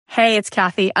Hey, it's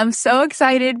Kathy. I'm so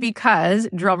excited because,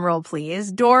 drumroll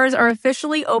please, doors are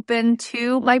officially open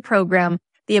to my program,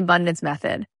 The Abundance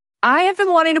Method. I have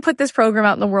been wanting to put this program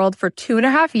out in the world for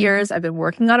 2.5 years. I've been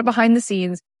working on it behind the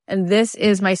scenes, and this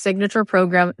is my signature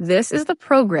program. This is the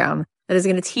program that is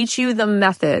going to teach you the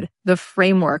method, the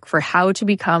framework for how to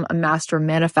become a master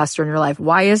manifestor in your life.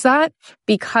 Why is that?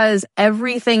 Because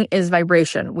everything is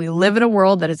vibration. We live in a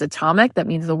world that is atomic. That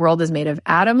means the world is made of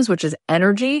atoms, which is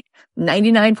energy.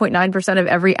 99.9% of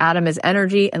every atom is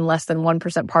energy and less than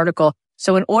 1% particle.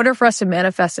 So in order for us to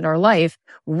manifest in our life,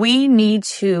 we need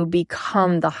to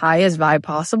become the highest vibe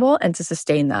possible and to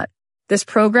sustain that. This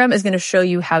program is going to show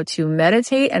you how to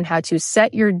meditate and how to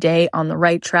set your day on the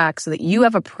right track so that you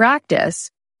have a practice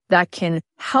that can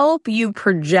help you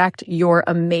project your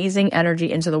amazing energy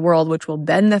into the world, which will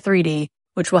bend the 3D,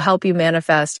 which will help you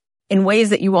manifest in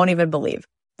ways that you won't even believe.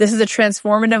 This is a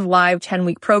transformative live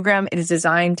 10-week program. It is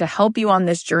designed to help you on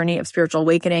this journey of spiritual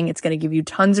awakening. It's going to give you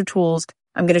tons of tools.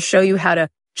 I'm going to show you how to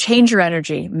change your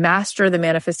energy, master the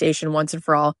manifestation once and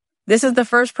for all. This is the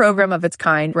first program of its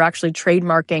kind. We're actually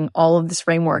trademarking all of this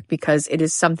framework because it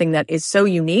is something that is so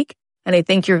unique, and I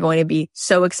think you're going to be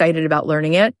so excited about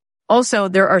learning it. Also,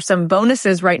 there are some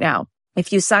bonuses right now.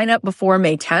 If you sign up before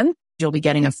May 10th, you'll be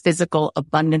getting a physical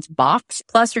abundance box.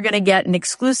 Plus, you're going to get an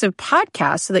exclusive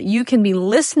podcast so that you can be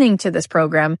listening to this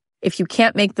program. If you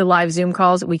can't make the live Zoom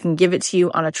calls, we can give it to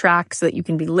you on a track so that you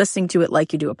can be listening to it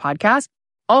like you do a podcast.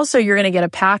 Also, you're going to get a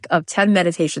pack of 10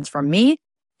 meditations from me.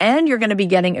 And you're going to be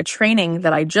getting a training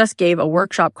that I just gave, a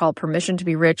workshop called Permission to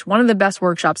be Rich, one of the best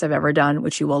workshops I've ever done,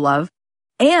 which you will love.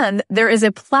 And there is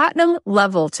a platinum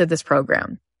level to this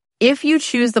program. If you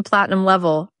choose the platinum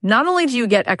level, not only do you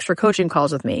get extra coaching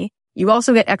calls with me, you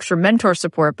also get extra mentor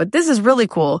support, but this is really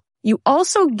cool. You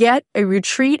also get a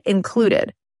retreat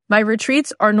included. My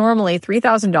retreats are normally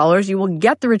 $3,000. You will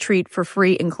get the retreat for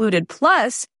free included.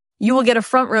 Plus, you will get a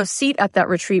front row seat at that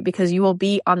retreat because you will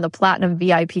be on the platinum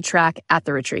VIP track at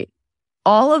the retreat.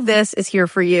 All of this is here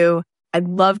for you. I'd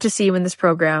love to see you in this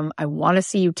program. I want to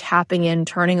see you tapping in,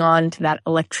 turning on to that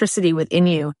electricity within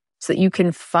you so that you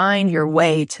can find your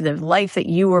way to the life that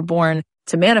you were born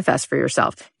to manifest for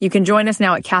yourself. You can join us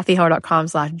now at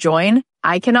kathyheller.com/join.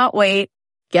 I cannot wait.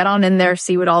 Get on in there,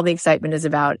 see what all the excitement is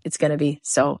about. It's going to be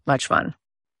so much fun.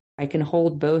 I can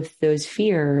hold both those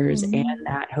fears and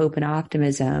that hope and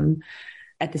optimism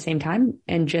at the same time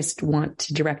and just want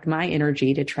to direct my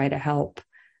energy to try to help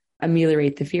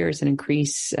ameliorate the fears and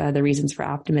increase the reasons for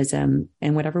optimism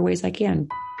in whatever ways I can.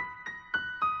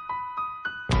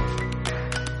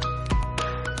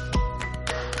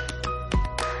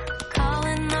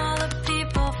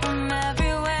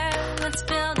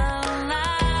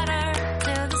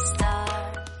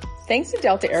 Thanks to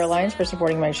Delta Airlines for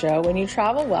supporting my show. When you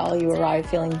travel well, you arrive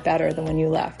feeling better than when you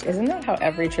left. Isn't that how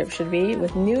every trip should be?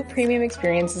 With new premium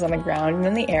experiences on the ground and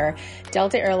in the air,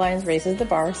 Delta Airlines raises the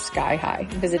bar sky high.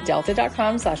 Visit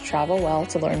delta.com/travelwell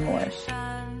to learn more.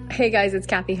 Hey guys, it's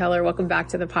Kathy Heller. Welcome back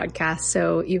to the podcast.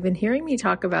 So you've been hearing me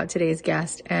talk about today's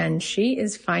guest, and she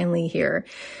is finally here.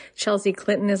 Chelsea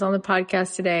Clinton is on the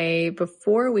podcast today.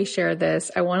 Before we share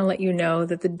this, I want to let you know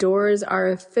that the doors are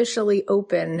officially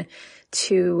open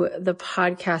to the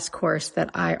podcast course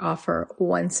that I offer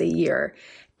once a year.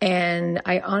 And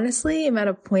I honestly am at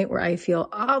a point where I feel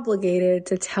obligated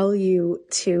to tell you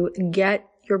to get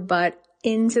your butt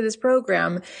into this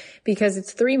program because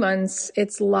it's 3 months.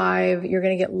 It's live. You're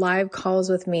going to get live calls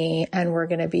with me, and we're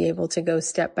going to be able to go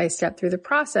step by step through the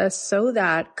process so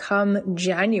that come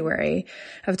January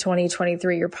of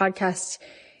 2023, your podcast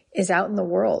is out in the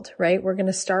world, right? We're going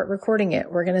to start recording it.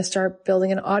 We're going to start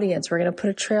building an audience. We're going to put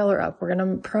a trailer up. We're going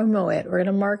to promo it. We're going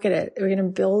to market it. We're going to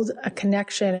build a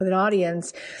connection with an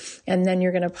audience. And then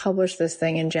you're going to publish this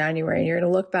thing in January. And you're going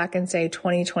to look back and say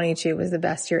 2022 was the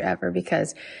best year ever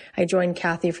because I joined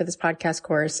Kathy for this podcast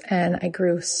course and I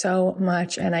grew so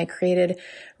much and I created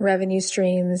revenue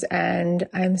streams. And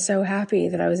I'm so happy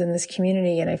that I was in this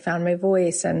community and I found my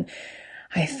voice and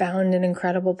I found an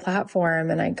incredible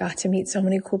platform and I got to meet so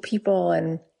many cool people,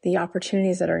 and the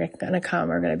opportunities that are going to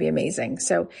come are going to be amazing.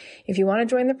 So if you want to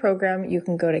join the program, you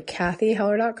can go to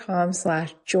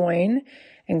kathyheller.com/join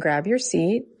and grab your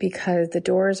seat because the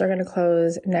doors are going to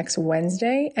close next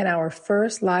Wednesday and our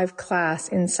first live class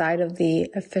inside of the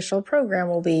official program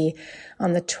will be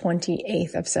on the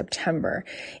 28th of September.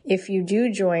 If you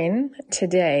do join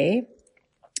today,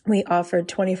 we offered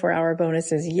 24-hour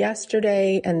bonuses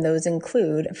yesterday, and those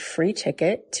include a free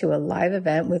ticket to a live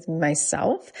event with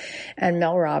myself and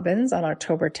Mel Robbins on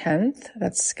October 10th.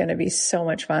 That's going to be so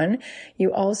much fun.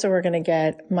 You also are going to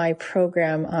get my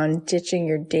program on ditching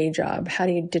your day job. How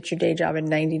do you ditch your day job in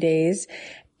 90 days?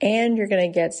 And you're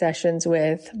going to get sessions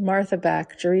with Martha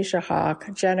Beck, Jerisha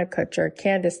Hawk, Jenna Kutcher,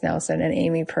 Candace Nelson, and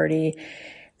Amy Purdy.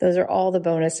 Those are all the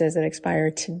bonuses that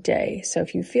expire today. So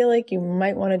if you feel like you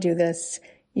might want to do this,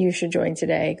 you should join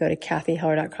today. Go to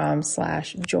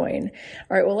kathyheller.com/join.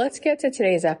 All right. Well, let's get to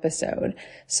today's episode.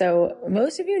 So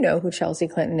most of you know who Chelsea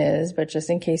Clinton is, but just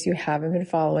in case you haven't been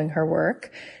following her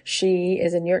work, she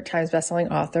is a New York Times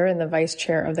bestselling author and the vice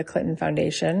chair of the Clinton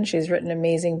Foundation. She's written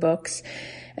amazing books.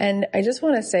 And I just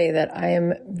want to say that I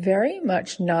am very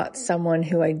much not someone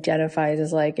who identifies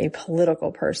as like a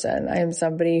political person. I am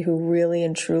somebody who really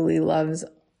and truly loves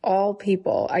all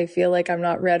people. I feel like I'm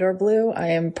not red or blue. I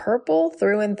am purple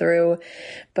through and through.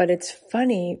 But it's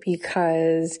funny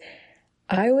because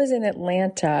I was in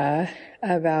Atlanta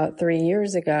about 3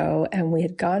 years ago and we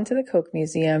had gone to the Coke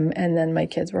Museum and then my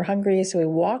kids were hungry. So we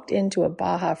walked into a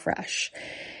Baja Fresh.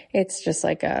 It's just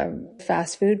like a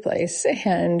fast food place.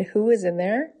 And who was in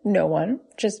there? No one.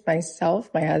 Just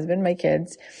myself, my husband, my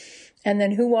kids. And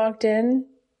then who walked in?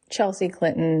 Chelsea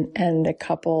Clinton and a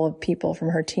couple of people from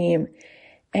her team.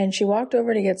 And she walked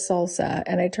over to get salsa.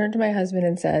 And I turned to my husband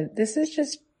and said, this is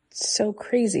just so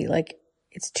crazy. Like,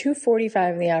 it's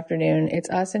 2:45 in the afternoon. It's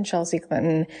us and Chelsea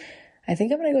Clinton. I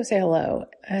think I'm going to go say hello.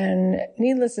 And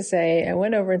needless to say, I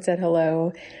went over and said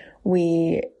hello.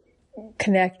 We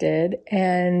connected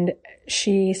and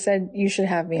she said, you should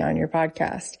have me on your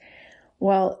podcast.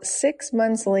 Well, 6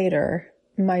 months later,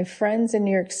 my friends in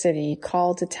New York City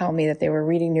called to tell me that they were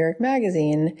reading New York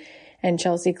Magazine and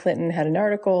Chelsea Clinton had an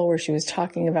article where she was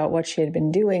talking about what she had been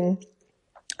doing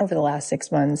over the last 6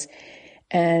 months.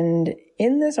 And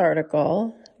in this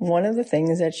article, one of the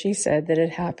things that she said that had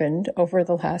happened over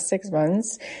the last 6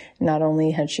 months, not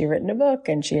only had she written a book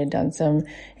and she had done some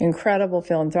incredible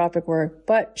philanthropic work,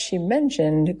 but she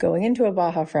mentioned going into a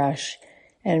Baja Fresh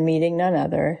and meeting none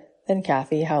other than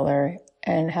Kathy Heller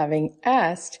and having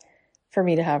asked for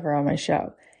me to have her on my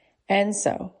show. And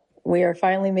so we are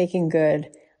finally making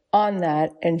good on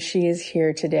that, and she is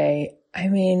here today. I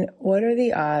mean, what are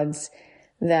the odds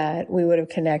that we would have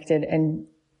connected? And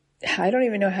I don't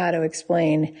even know how to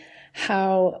explain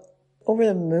how over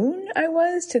the moon I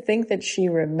was to think that she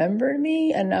remembered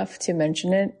me enough to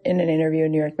mention it in an interview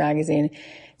in New York Magazine.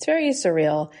 It's very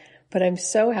surreal, but I'm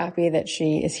so happy that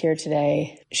she is here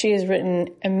today. She has written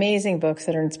amazing books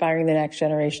that are inspiring the next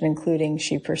generation, including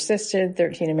She Persisted,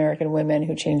 13 American Women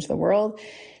Who Changed the World.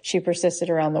 She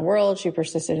persisted around the world. She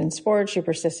persisted in sports. She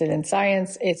persisted in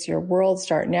science. It's your world.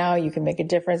 Start now. You can make a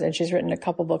difference. And she's written a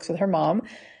couple books with her mom,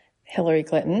 Hillary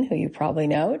Clinton, who you probably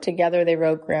know. Together, they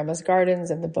wrote Grandma's Gardens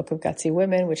and the Book of Gutsy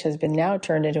Women, which has been now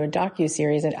turned into a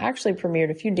docuseries and actually premiered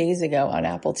a few days ago on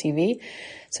Apple TV.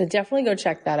 So definitely go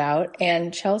check that out.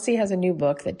 And Chelsea has a new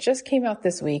book that just came out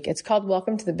this week. It's called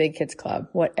Welcome to the Big Kids Club,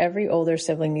 What Every Older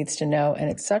Sibling Needs to Know. And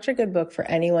it's such a good book for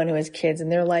anyone who has kids in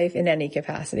their life in any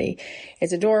capacity.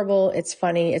 It's adorable. It's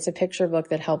funny. It's a picture book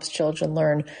that helps children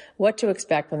learn what to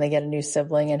expect when they get a new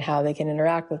sibling and how they can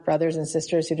interact with brothers and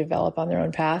sisters who develop on their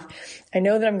own path. I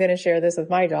know that I'm going to share this with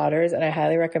my daughters, and I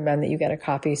highly recommend that you get a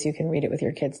copy so you can read it with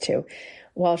your kids too.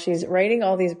 While she's writing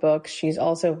all these books, she's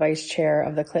also vice chair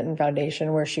of the Clinton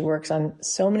Foundation, where she works on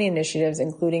so many initiatives,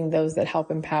 including those that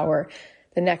help empower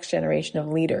the next generation of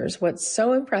leaders. What's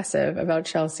so impressive about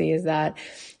Chelsea is that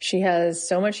she has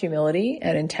so much humility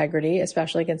and integrity,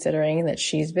 especially considering that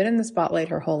she's been in the spotlight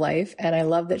her whole life. And I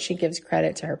love that she gives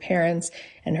credit to her parents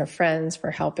and her friends for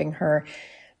helping her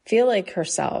feel like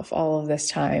herself all of this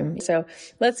time. So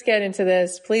let's get into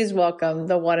this. Please welcome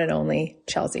the one and only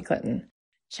Chelsea Clinton.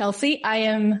 Chelsea,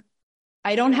 I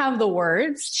don't have the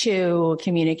words to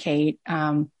communicate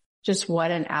just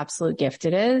what an absolute gift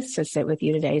it is to sit with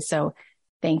you today. So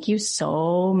thank you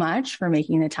so much for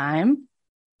making the time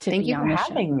to be on the show. Thank you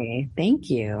for having me. Thank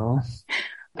you.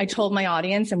 I told my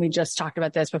audience, and we just talked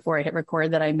about this before I hit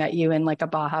record, that I met you in like a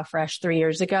Baja Fresh 3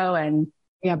 years ago. And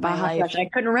yeah, Baja Fresh. I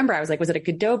couldn't remember. I was like, was it a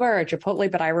Qdoba or a Chipotle?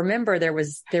 But I remember there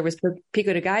was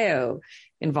Pico de Gallo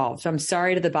involved. So I'm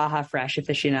sorry to the Baja Fresh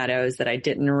aficionados that I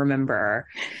didn't remember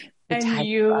the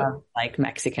type of like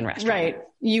Mexican restaurant. Right.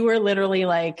 You were literally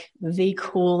like the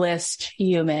coolest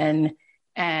human.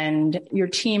 And your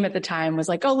team at the time was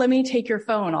like, oh, let me take your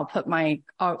phone. I'll put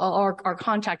our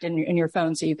contact in your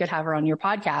phone so you could have her on your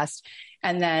podcast.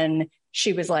 And then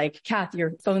she was like, Kath,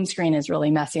 your phone screen is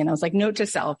really messy. And I was like, note to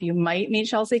self, you might meet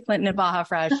Chelsea Clinton at Baja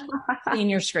Fresh. Clean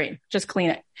your screen. Just clean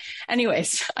it.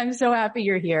 Anyways, I'm so happy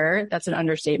you're here. That's an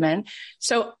understatement.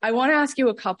 So I want to ask you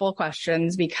a couple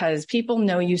questions because people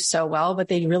know you so well, but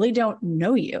they really don't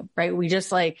know you, right? We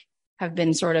just like have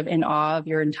been sort of in awe of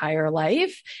your entire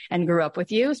life and grew up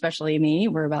with you, especially me.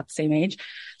 We're about the same age.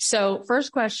 So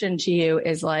first question to you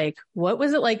is like, what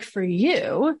was it like for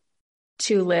you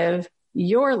to live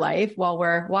your life while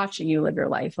we're watching you live your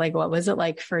life? Like, what was it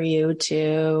like for you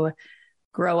to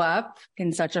grow up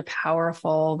in such a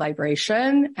powerful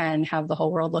vibration and have the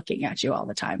whole world looking at you all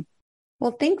the time?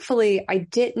 Well, thankfully, I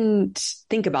didn't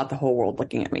think about the whole world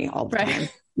looking at me all the time,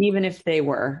 even if they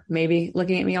were maybe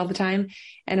looking at me all the time.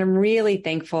 And I'm really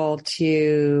thankful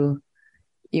to,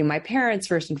 my parents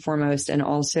first and foremost, and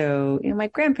also, my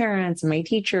grandparents and my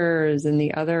teachers and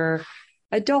the other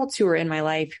adults who were in my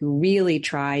life who really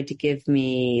tried to give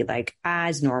me like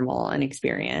as normal an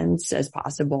experience as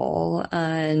possible.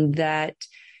 And that,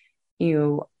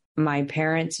 my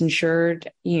parents ensured,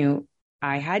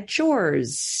 I had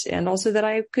chores, and also that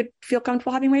I could feel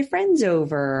comfortable having my friends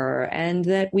over, and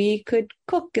that we could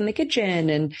cook in the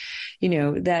kitchen, and,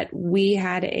 that we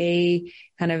had a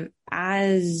kind of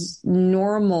as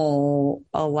normal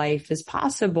a life as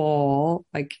possible,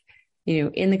 like,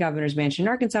 in the governor's mansion in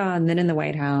Arkansas and then in the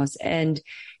White House. And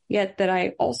yet that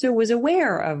I also was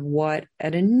aware of what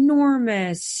an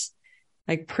enormous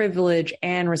like privilege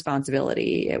and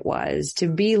responsibility it was to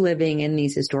be living in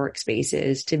these historic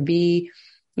spaces, to be,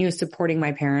 supporting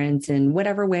my parents in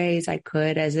whatever ways I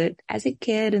could as a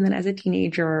kid and then as a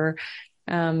teenager.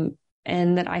 And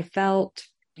that I felt,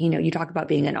 you talk about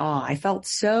being in awe. I felt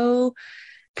so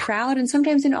proud and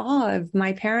sometimes in awe of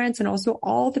my parents and also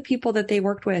all the people that they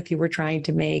worked with who were trying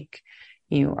to make,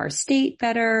 our state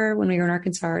better when we were in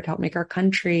Arkansas, to help make our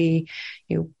country,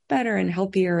 better and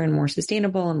healthier and more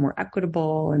sustainable and more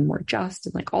equitable and more just,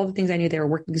 and like all the things I knew they were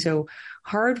working so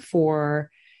hard for.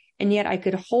 And yet I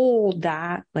could hold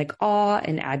that like awe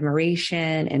and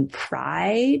admiration and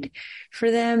pride for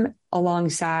them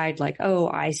alongside like, oh,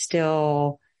 I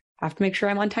still have to make sure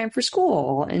I'm on time for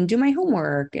school and do my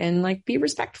homework and like be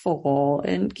respectful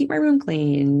and keep my room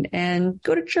clean and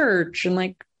go to church and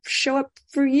like show up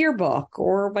for yearbook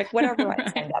or like whatever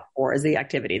I signed up for as the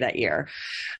activity that year.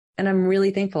 And I'm really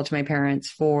thankful to my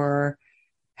parents for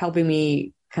helping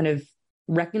me kind of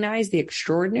recognize the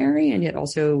extraordinary and yet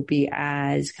also be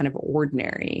as kind of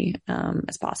ordinary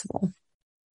as possible.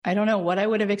 I don't know what I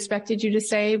would have expected you to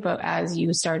say, but as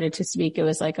you started to speak, it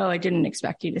was like, oh, I didn't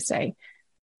expect you to say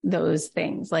those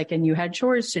things. Like, and you had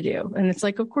chores to do. And it's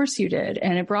like, of course you did.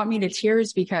 And it brought me to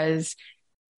tears because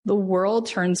the world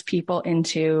turns people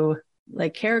into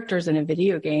like characters in a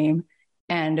video game.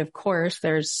 And of course,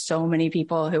 there's so many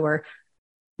people who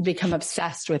become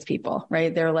obsessed with people,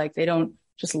 right? They're like, they don't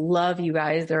just love you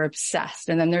guys, they're obsessed.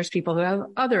 And then there's people who have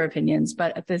other opinions.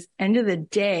 But at the end of the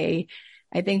day,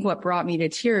 I think what brought me to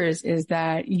tears is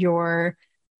that you're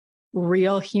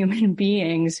real human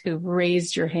beings who've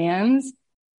raised your hands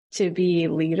to be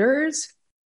leaders,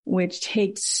 which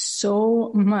takes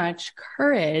so much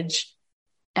courage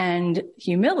and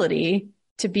humility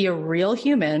to be a real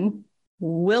human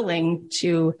willing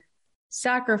to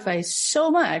sacrifice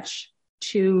so much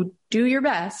to do your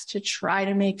best to try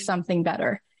to make something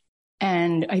better.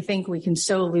 And I think we can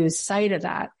so lose sight of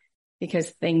that because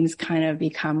things kind of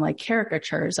become like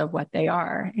caricatures of what they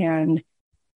are. And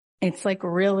it's like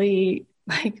really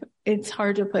like, it's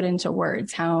hard to put into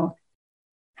words how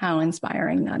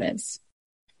inspiring that is.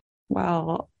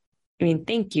 Well, I mean,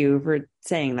 thank you for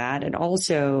saying that. And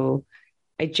also,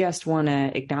 I just want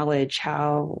to acknowledge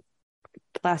how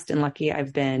blessed and lucky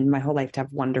I've been my whole life to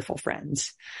have wonderful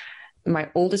friends. My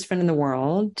oldest friend in the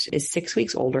world is 6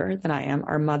 weeks older than I am.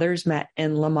 Our mothers met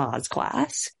in Lamaze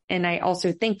class. And I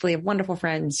also thankfully have wonderful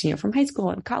friends, from high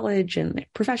school and college and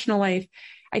professional life.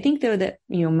 I think though that,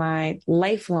 my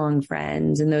lifelong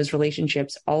friends and those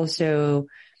relationships also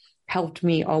helped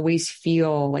me always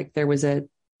feel like there was a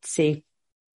safe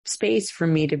space for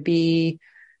me to be,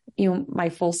 my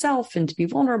full self and to be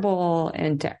vulnerable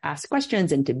and to ask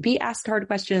questions and to be asked hard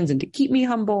questions and to keep me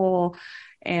humble.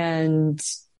 And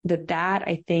that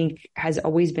I think has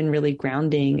always been really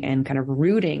grounding and kind of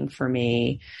rooting for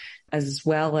me, as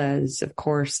well as, of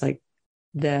course, like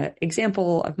the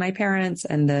example of my parents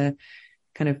and the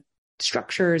kind of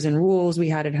structures and rules we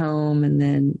had at home. And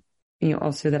then,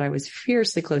 also that I was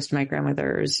fiercely close to my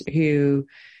grandmothers who,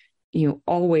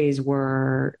 always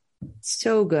were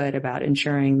so good about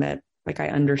ensuring that like I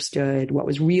understood what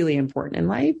was really important in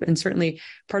life. And certainly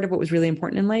part of what was really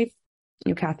important in life,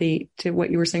 Kathy, to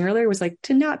what you were saying earlier, was like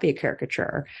to not be a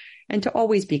caricature and to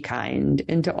always be kind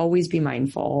and to always be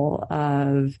mindful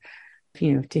of,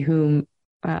 to whom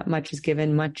much is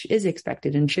given, much is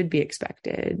expected and should be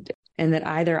expected. And that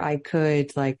either I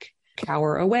could like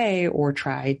cower away or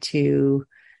try to,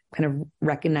 kind of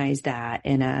recognize that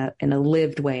in a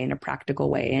lived way, in a practical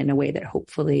way, in a way that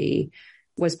hopefully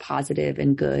was positive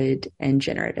and good and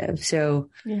generative. So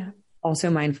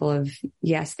also mindful of,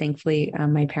 yes, thankfully,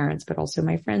 my parents, but also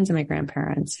my friends and my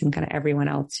grandparents and kind of everyone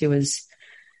else who was,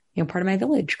 part of my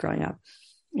village growing up.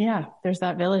 Yeah. There's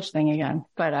that village thing again,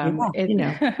 but,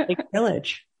 big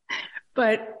village,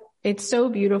 but it's so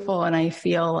beautiful. And I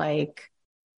feel like,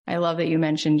 I love that you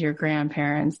mentioned your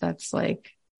grandparents. That's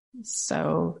like,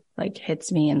 so like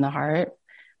hits me in the heart.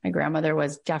 My grandmother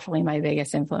was definitely my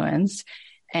biggest influence.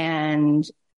 And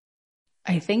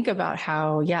I think about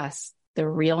how, yes, the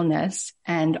realness,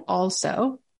 and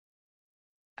also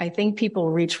I think people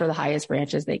reach for the highest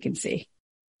branches they can see.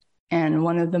 And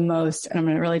one of the most, and I'm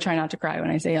going to really try not to cry when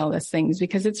I say all these things,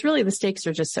 because it's really, the stakes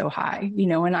are just so high,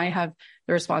 and I have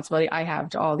the responsibility I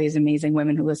have to all these amazing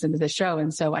women who listen to the show.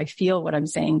 And so I feel what I'm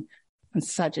saying on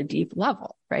such a deep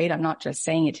level, right? I'm not just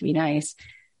saying it to be nice,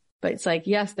 but it's like,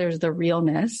 yes, there's the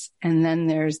realness. And then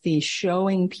there's the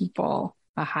showing people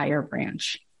a higher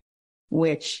branch,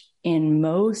 which in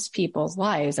most people's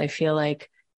lives, I feel like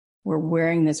we're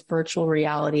wearing this virtual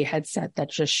reality headset that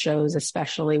just shows,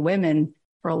 especially women,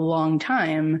 for a long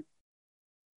time,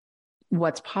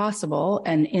 what's possible.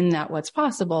 And in that what's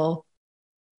possible,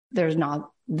 there's not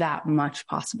that much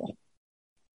possible.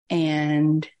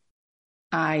 And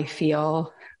I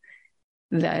feel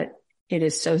that it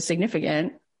is so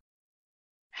significant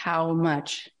how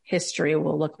much history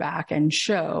will look back and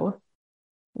show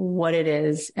what it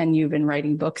is. And you've been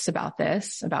writing books about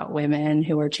this, about women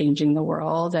who are changing the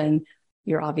world. And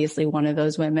you're obviously one of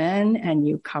those women, and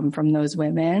you come from those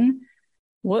women.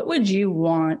 What would you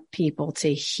want people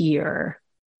to hear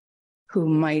who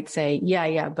might say,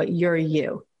 yeah, but you're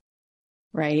you,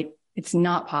 right? It's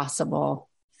not possible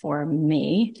for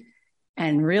me.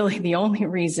 And really the only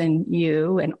reason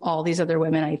you and all these other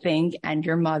women, I think, and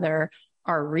your mother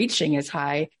are reaching as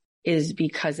high is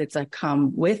because it's a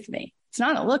come with me. It's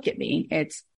not a look at me.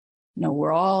 It's,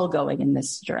 we're all going in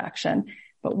this direction.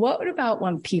 But what about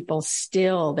when people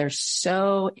still, they're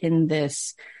so in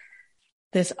this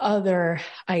other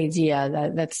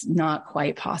idea that's not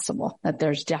quite possible, that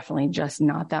there's definitely just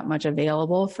not that much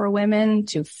available for women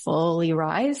to fully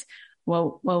rise?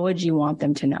 What would you want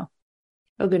them to know?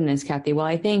 Oh, goodness, Kathy. Well,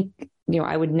 I think,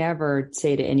 I would never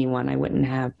say to anyone, I wouldn't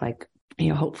have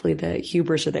hopefully the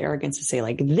hubris or the arrogance to say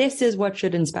this is what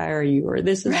should inspire you, or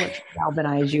this is what should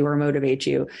galvanize you or motivate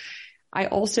you. I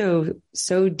also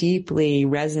so deeply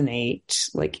resonate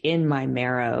in my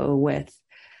marrow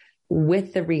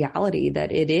with the reality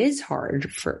that it is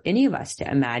hard for any of us to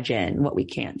imagine what we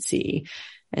can't see.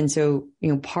 And so,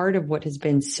 part of what has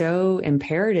been so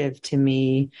imperative to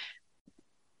me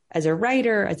as a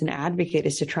writer, as an advocate,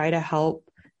 is to try to help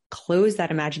close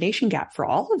that imagination gap for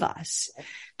all of us,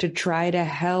 to try to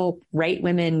help write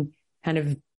women kind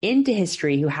of into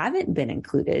history who haven't been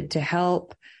included, to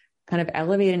help kind of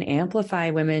elevate and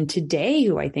amplify women today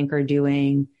who I think are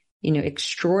doing,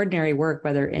 extraordinary work,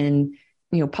 whether in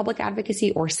public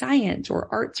advocacy or science or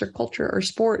arts or culture or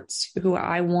sports, who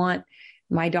I want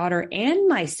my daughter and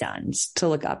my sons to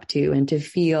look up to and to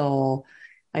feel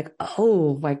I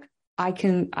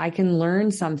can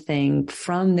learn something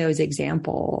from those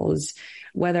examples,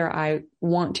 whether I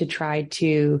want to try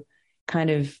to kind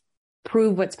of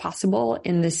prove what's possible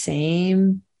in the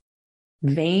same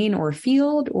vein or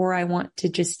field, or I want to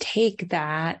just take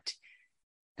that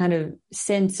kind of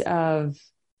sense of,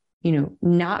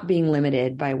 not being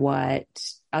limited by what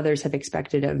others have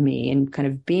expected of me, and kind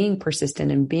of being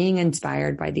persistent and being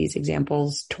inspired by these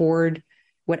examples toward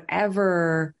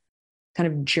whatever kind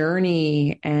of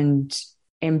journey and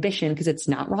ambition, because it's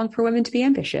not wrong for women to be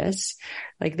ambitious,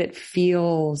 that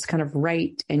feels kind of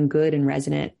right and good and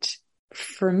resonant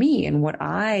for me and what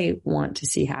I want to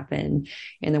see happen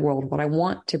in the world. What I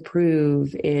want to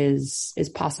prove is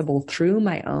possible through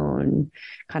my own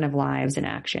kind of lives and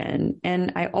action.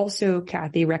 And I also,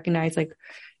 Kathy, recognize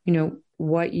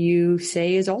what you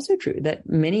say is also true, that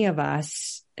many of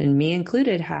us, and me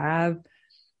included, have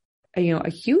a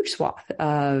huge swath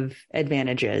of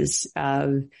advantages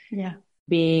of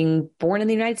being born in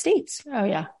the United States. Oh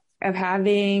yeah. Of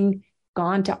having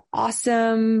gone to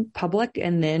awesome public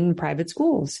and then private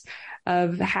schools,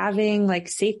 of having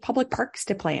safe public parks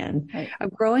to plan, right.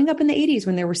 Of growing up in the 80s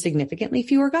when there were significantly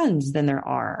fewer guns than there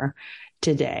are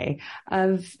today,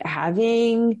 of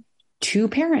having two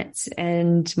parents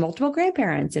and multiple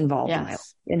grandparents involved in my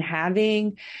life, and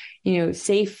having,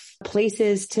 safe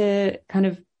places to kind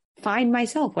of find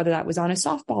myself, whether that was on a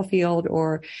softball field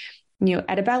or,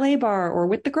 at a ballet bar or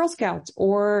with the Girl Scouts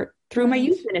or through my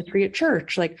youth ministry at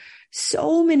church, like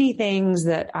so many things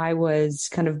that I was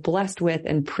kind of blessed with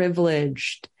and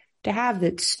privileged to have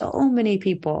that so many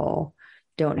people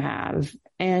don't have.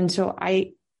 And so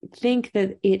I think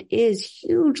that it is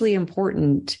hugely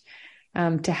important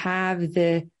to have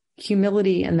the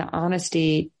humility and the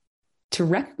honesty to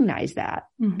recognize that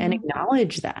and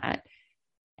acknowledge that.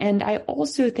 And I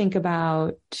also think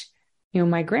about,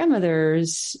 my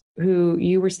grandmothers, who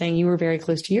you were saying you were very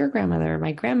close to your grandmother,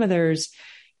 my grandmothers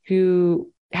who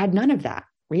had none of that,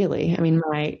 really. I mean,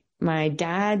 my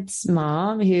dad's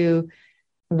mom, who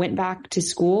went back to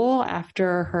school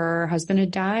after her husband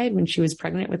had died when she was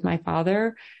pregnant with my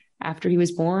father, after he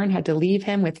was born, had to leave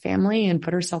him with family and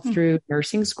put herself through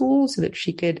nursing school so that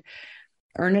she could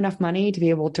earn enough money to be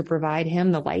able to provide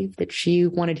him the life that she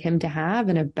wanted him to have,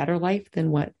 and a better life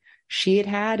than what she had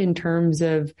had in terms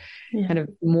of kind of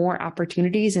more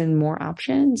opportunities and more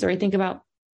options. Or I think about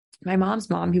my mom's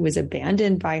mom, who was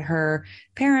abandoned by her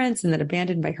parents and then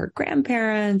abandoned by her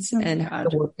grandparents and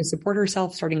had to work to support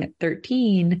herself starting at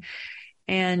 13.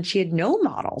 And she had no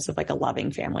models of like a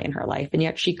loving family in her life. And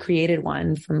yet she created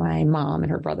one for my mom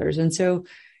and her brothers. And so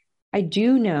I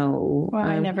do know. Well,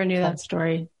 I never knew that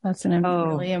story. That's an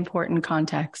really important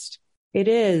context. It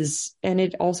is. And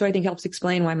it also, I think, helps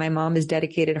explain why my mom has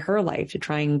dedicated her life to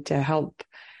trying to help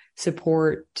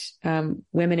support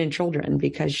women and children,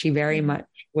 because she very much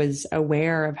was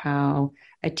aware of how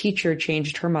a teacher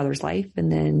changed her mother's life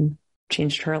and then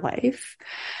changed her life.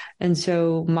 And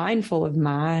so mindful of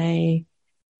my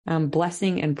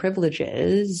blessing and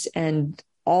privileges and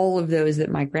all of those that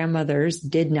my grandmothers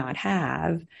did not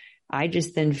have, I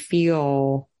just then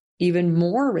feel even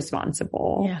more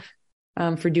responsible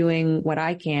for doing what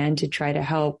I can to try to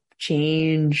help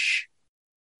change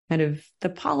kind of the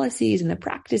policies and the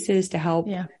practices to help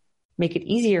make it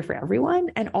easier for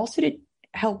everyone, and also to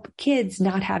help kids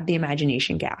not have the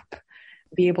imagination gap,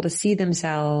 be able to see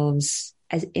themselves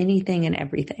as anything and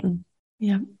everything.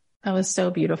 Yeah, that was so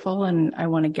beautiful. And I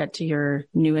want to get to your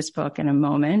newest book in a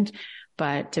moment,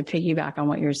 but to piggyback on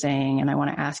what you're saying, and I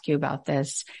want to ask you about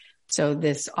this. So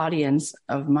this audience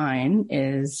of mine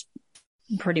is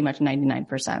pretty much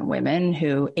 99% women,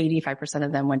 who 85%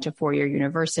 of them went to 4-year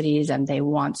universities, and they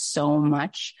want so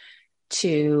much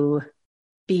to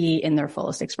be in their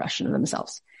fullest expression of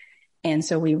themselves. And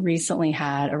so we recently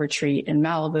had a retreat in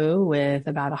Malibu with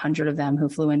about 100 of them who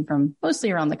flew in from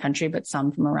mostly around the country, but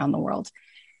some from around the world.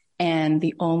 And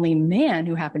the only man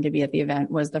who happened to be at the event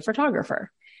was the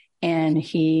photographer. And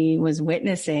he was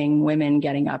witnessing women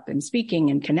getting up and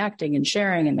speaking and connecting and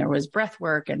sharing. And there was breath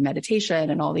work and meditation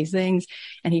and all these things.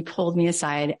 And he pulled me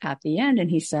aside at the end and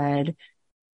he said,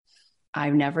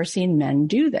 I've never seen men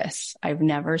do this. I've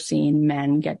never seen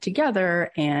men get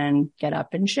together and get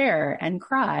up and share and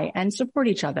cry and support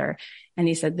each other. And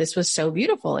he said, this was so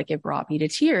beautiful. Like, it brought me to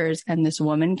tears. And this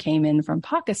woman came in from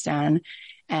Pakistan,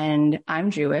 and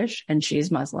I'm Jewish and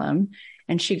she's Muslim.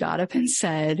 And she got up and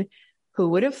said, who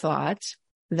would have thought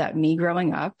that me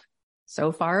growing up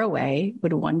so far away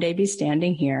would one day be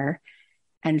standing here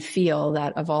and feel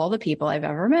that of all the people I've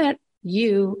ever met,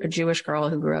 you, a Jewish girl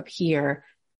who grew up here,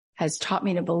 has taught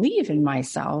me to believe in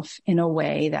myself in a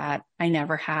way that I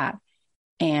never had.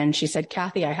 And she said,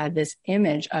 Kathy, I had this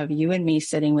image of you and me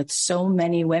sitting with so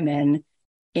many women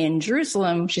in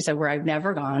Jerusalem, she said, where I've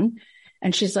never gone.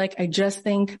 And she's like, I just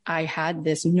think I had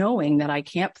this knowing that I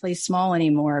can't play small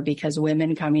anymore, because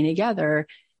women coming together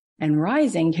and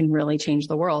rising can really change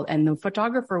the world. And the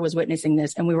photographer was witnessing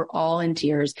this, and we were all in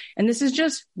tears. And this is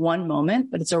just one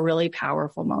moment, but it's a really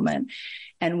powerful moment.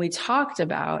 And we talked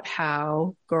about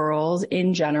how girls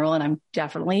in general, and I'm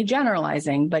definitely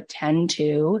generalizing, but tend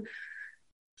to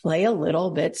play a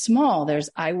little bit small.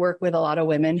 I work with a lot of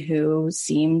women who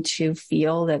seem to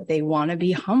feel that they want to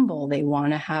be humble. They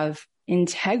want to have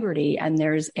integrity. And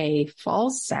there's a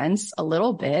false sense a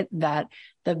little bit that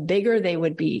the bigger they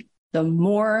would be, the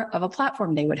more of a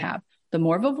platform they would have, the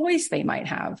more of a voice they might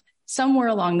have. Somewhere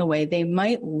along the way, they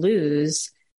might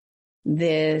lose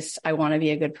this, I want to be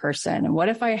a good person. And what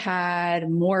if I had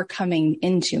more coming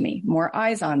into me, more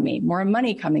eyes on me, more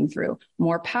money coming through,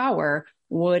 more power?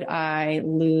 Would I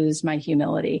lose my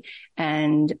humility?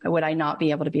 And would I not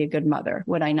be able to be a good mother?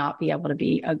 Would I not be able to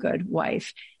be a good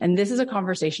wife? And this is a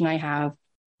conversation I have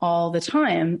all the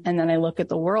time. And then I look at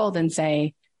the world and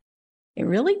say, it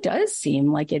really does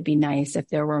seem like it'd be nice if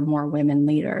there were more women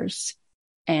leaders.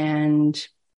 And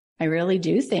I really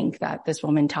do think that this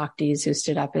woman, Taktis, who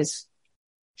stood up,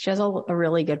 she has a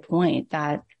really good point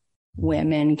that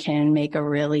women can make a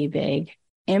really big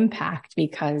impact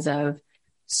because of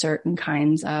certain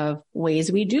kinds of ways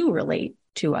we do relate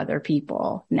to other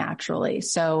people naturally.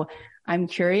 So I'm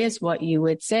curious what you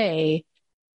would say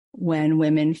when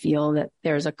women feel that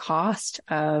there's a cost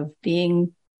of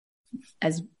being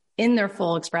as in their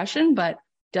full expression, but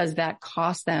does that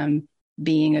cost them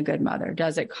being a good mother?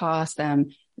 Does it cost them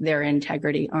their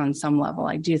integrity on some level?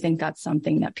 I do think that's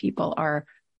something that people are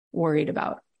worried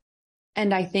about.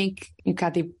 And I think,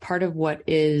 Kathy, part of what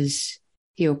is,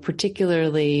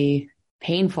 particularly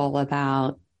painful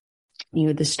about,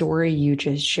 the story you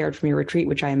just shared from your retreat,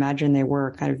 which I imagine there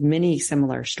were kind of many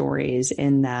similar stories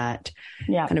in that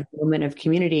kind of woman of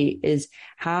community, is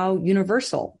how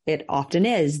universal it often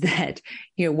is that,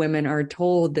 women are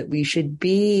told that we should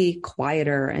be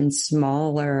quieter and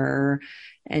smaller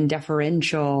and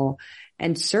deferential.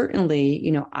 And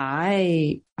certainly,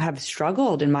 I have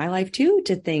struggled in my life too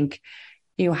to think,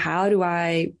 how do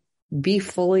I be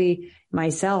fully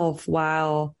myself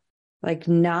while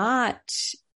not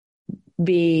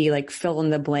be fill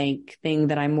in the blank thing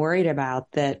that I'm worried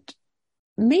about that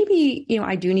maybe,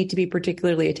 I do need to be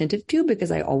particularly attentive to,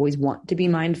 because I always want to be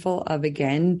mindful of,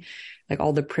 again,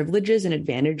 all the privileges and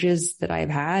advantages that I've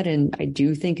had. And I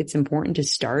do think it's important to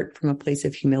start from a place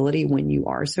of humility when you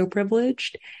are so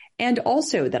privileged. And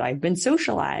also that I've been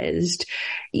socialized,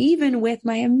 even with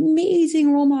my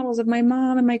amazing role models of my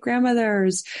mom and my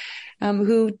grandmothers,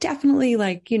 who definitely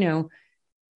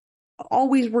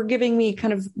always were giving me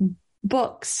kind of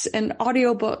books and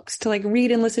audiobooks to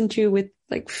read and listen to with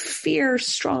fierce,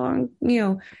 strong,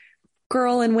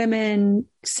 girl and women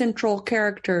central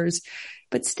characters.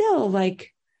 But still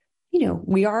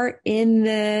we are in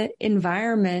the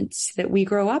environments that we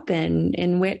grow up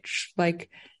in which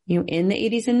in the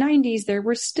 80s and 90s, there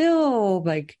were still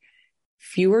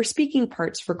fewer speaking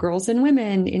parts for girls and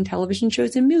women in television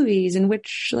shows and movies, in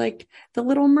which The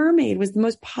Little Mermaid was the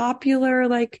most popular,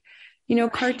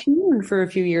 cartoon for a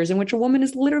few years, in which a woman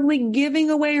is literally giving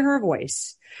away her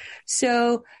voice.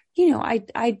 So,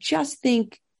 I just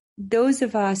think those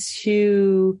of us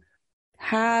who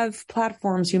have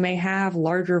platforms, who may have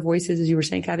larger voices, as you were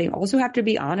saying, Kathy, also have to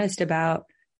be honest about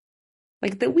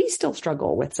that we still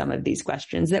struggle with some of these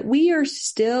questions, that we are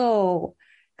still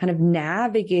kind of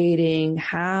navigating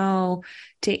how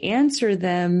to answer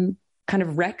them kind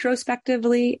of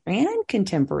retrospectively and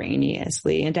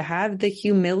contemporaneously, and to have the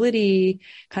humility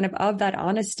kind of that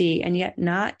honesty, and yet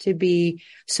not to be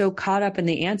so caught up in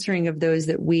the answering of those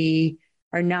that we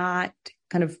are not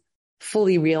kind of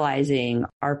fully realizing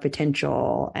our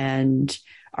potential and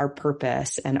our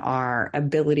purpose and our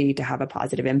ability to have a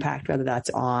positive impact, whether that's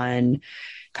on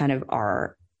kind of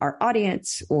our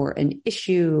audience or an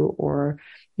issue or,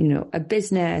 a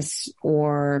business,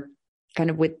 or kind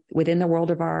of within the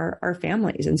world of our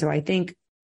families. And so I think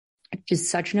it's just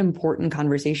such an important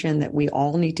conversation that we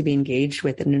all need to be engaged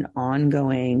with in an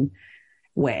ongoing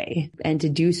way, and to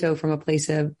do so from a place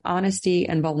of honesty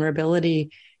and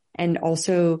vulnerability, and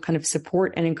also kind of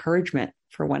support and encouragement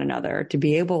for one another, to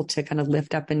be able to kind of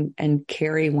lift up and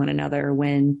carry one another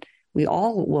when we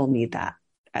all will need that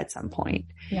at some point.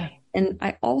 Yeah. And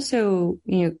I also,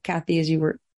 Kathy, as you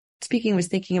were speaking, was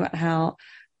thinking about how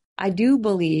I do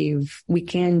believe we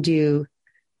can do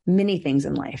many things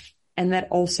in life, and that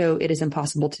also it is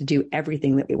impossible to do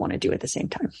everything that we want to do at the same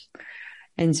time.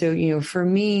 And so, for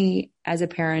me, as a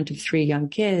parent of 3 young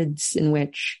kids, in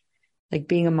which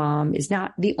being a mom is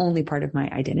not the only part of my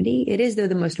identity, it is, though,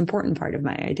 the most important part of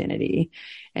my identity.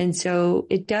 And so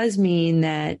it does mean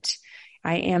that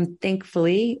I am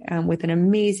thankfully with an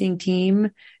amazing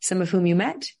team, some of whom you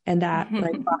met, and that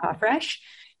Baja Fresh,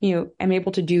 I'm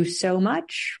able to do so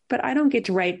much, but I don't get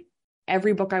to write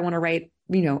every book I want to write,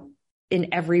 in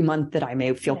every month that I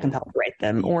may feel compelled to write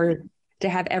them, or to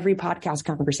have every podcast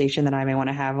conversation that I may want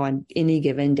to have on any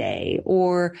given day,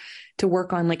 or to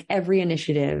work on every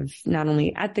initiative, not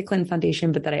only at the Clinton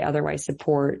Foundation, but that I otherwise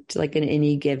support in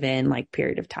any given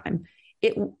period of time.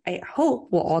 I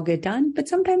hope will all get done, but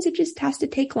sometimes it just has to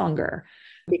take longer,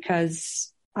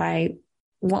 because I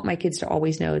want my kids to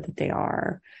always know that they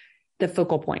are the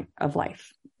focal point of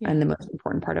life and the most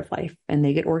important part of life, and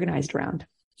they get organized around.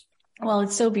 Well,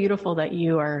 it's so beautiful that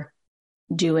you are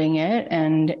doing it.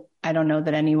 And I don't know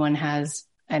that anyone has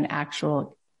an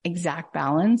actual exact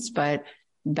balance, but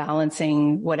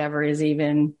balancing whatever is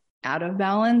even out of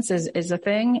balance is a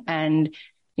thing. And,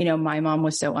 my mom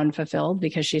was so unfulfilled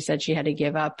because she said she had to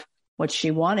give up what she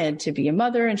wanted to be a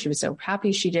mother, and she was so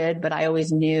happy she did, but I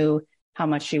always knew how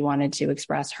much she wanted to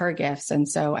express her gifts. And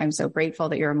so I'm so grateful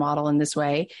that you're a model in this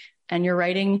way, and you're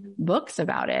writing books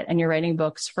about it, and you're writing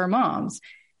books for moms.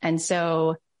 And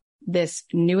so this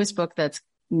newest book that's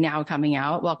now coming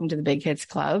out, Welcome to the Big Kids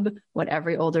Club, What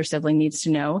Every Older Sibling Needs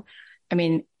to Know. I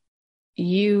mean,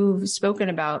 you've spoken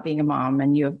about being a mom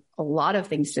and you have a lot of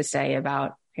things to say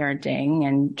about parenting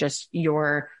and just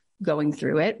your going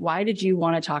through it. Why did you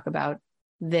want to talk about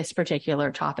this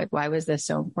particular topic? Why was this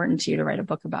so important to you to write a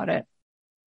book about it?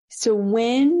 So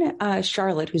when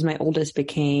Charlotte, who's my oldest,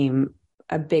 became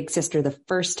a big sister the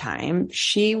first time,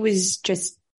 she was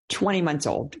just 20 months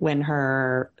old when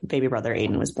her baby brother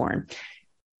Aiden was born.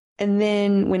 And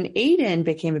then when Aiden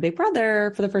became a big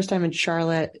brother for the first time and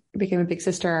Charlotte became a big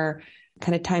sister,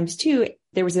 kind of times two,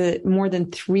 there was a more than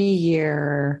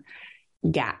 3-year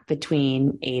gap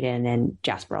between Aiden and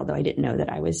Jasper, although I didn't know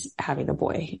that I was having a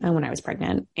boy when I was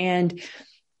pregnant. And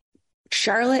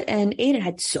Charlotte and Aiden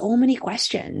had so many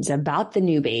questions about the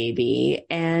new baby,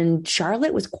 and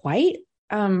Charlotte was quite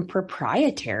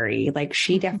proprietary. Like,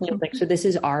 she definitely was like, so this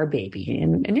is our baby.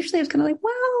 And initially I was kind of like,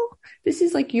 well, this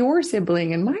is like your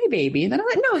sibling and my baby. And then I'm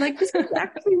like, no, like, this is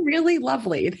actually really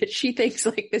lovely that she thinks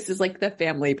like this is like the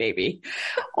family baby.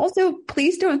 Also,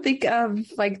 please don't think of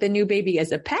like the new baby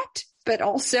as a pet, but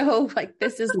also like,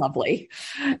 this is lovely.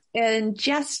 And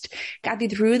just got me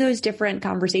through those different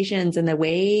conversations and the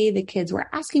way the kids were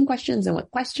asking questions and what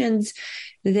questions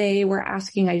they were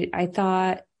asking. I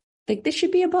thought, like, this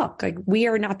should be a book. Like, we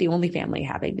are not the only family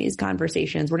having these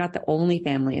conversations. We're not the only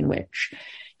family in which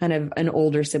kind of an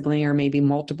older sibling or maybe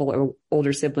multiple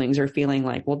older siblings are feeling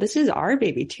like, well, this is our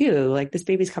baby too. Like, this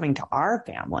baby's coming to our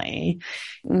family.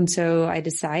 And so I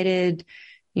decided,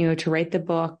 to write the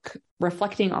book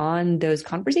reflecting on those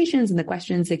conversations and the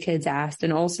questions the kids asked,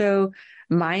 and also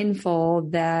mindful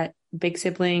that big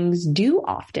siblings do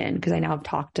often, because I now have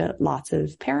talked to lots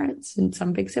of parents, and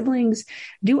some big siblings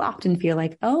do often feel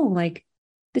like, oh, like,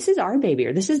 this is our baby,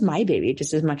 or this is my baby,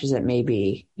 just as much as it may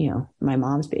be, my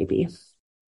mom's baby.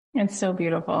 It's so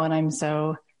beautiful. And I'm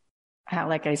so,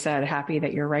 like I said, happy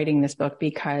that you're writing this book,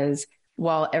 because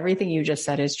while everything you just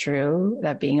said is true,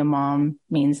 that being a mom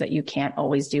means that you can't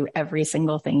always do every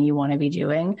single thing you want to be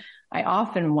doing, I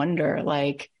often wonder,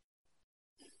 like,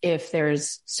 if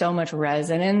there's so much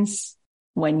resonance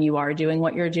when you are doing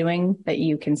what you're doing, that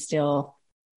you can still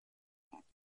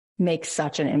make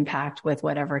such an impact with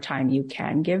whatever time you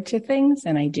can give to things.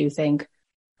 And I do think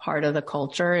part of the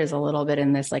culture is a little bit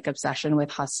in this like obsession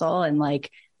with hustle and like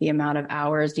the amount of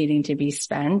hours needing to be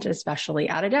spent, especially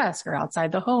at a desk or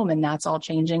outside the home. And that's all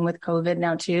changing with COVID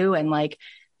now too. And like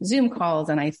Zoom calls.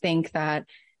 And I think that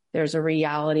there's a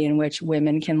reality in which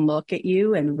women can look at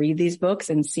you and read these books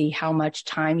and see how much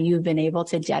time you've been able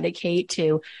to dedicate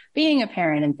to being a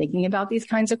parent and thinking about these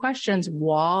kinds of questions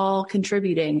while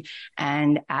contributing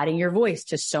and adding your voice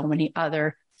to so many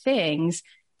other things.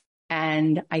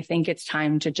 And I think it's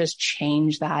time to just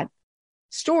change that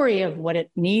story of what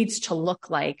it needs to look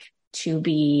like to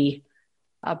be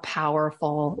a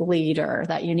powerful leader,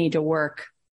 that you need to work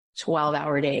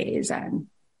 12-hour days and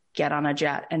get on a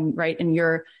jet and write. And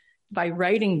by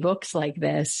writing books like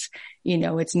this,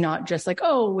 it's not just like,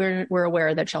 oh, we're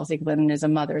aware that Chelsea Clinton is a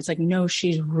mother. It's like, no,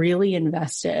 she's really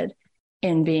invested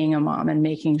in being a mom and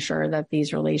making sure that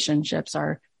these relationships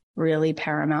are really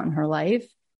paramount in her life.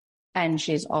 And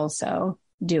she's also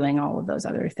doing all of those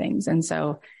other things. And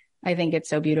so I think it's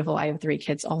so beautiful. I have 3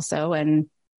 kids also, and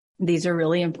these are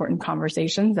really important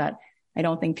conversations that I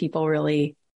don't think people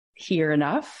really hear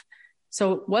enough.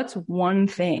 So what's one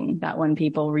thing that when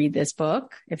people read this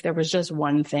book, if there was just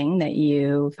one thing that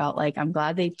you felt like, I'm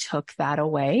glad they took that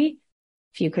away,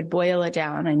 if you could boil it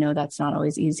down, I know that's not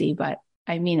always easy, but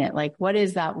I mean it, like, what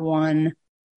is that one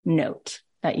note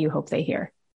that you hope they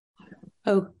hear?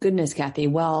 Oh, goodness, Kathy.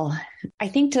 Well, I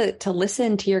think to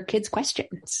listen to your kids'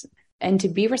 questions and to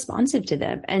be responsive to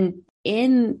them. And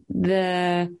in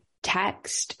the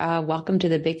text, Welcome to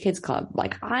the Big Kids Club,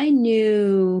 like, I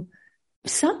knew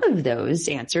some of those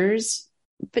answers,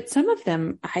 but some of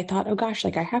them I thought, oh gosh,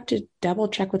 like, I have to double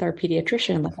check with our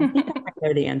pediatrician. Like, I think I might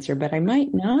know the answer, but I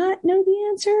might not know the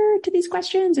answer to these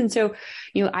questions. And so,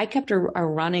 I kept a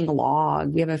running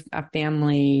log. We have a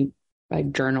family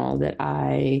like journal that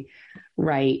I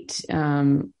write.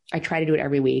 I try to do it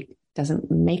every week.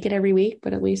 Doesn't make it every week,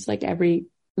 but at least like every,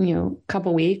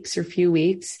 couple weeks or few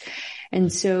weeks.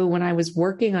 And so when I was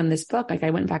working on this book, like,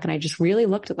 I went back and I just really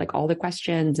looked at like all the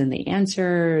questions and the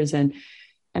answers. And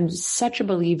I'm such a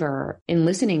believer in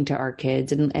listening to our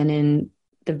kids and in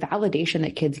the validation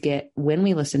that kids get when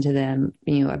we listen to them,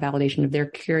 a validation of their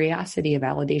curiosity, a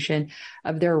validation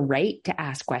of their right to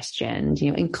ask questions,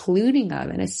 including of,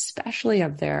 and especially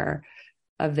of their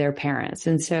parents.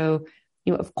 And so,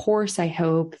 of course, I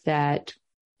hope that,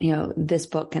 this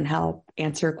book can help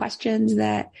answer questions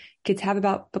that kids have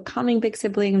about becoming big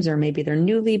siblings, or maybe they're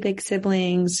newly big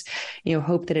siblings.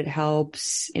 Hope that it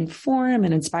helps inform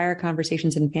and inspire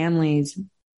conversations in families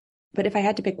But if I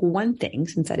had to pick one thing,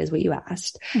 since that is what you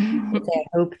asked, I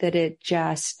hope that it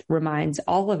just reminds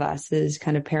all of us as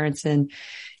kind of parents and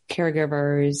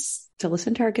caregivers to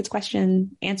listen to our kids'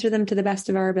 question, answer them to the best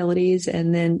of our abilities,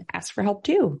 and then ask for help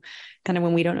too, kind of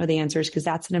when we don't know the answers, because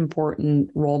that's an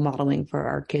important role modeling for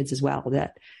our kids as well,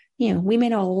 that, we may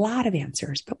know a lot of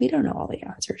answers, but we don't know all the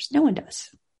answers. No one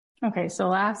does. Okay. So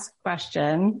last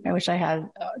question. I wish I had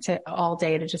all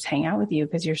day to just hang out with you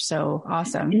because you're so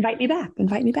awesome. Invite me back.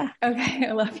 Okay.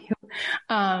 I love you.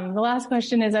 The last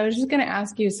question is, I was just going to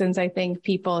ask you, since I think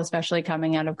people, especially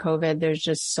coming out of COVID, there's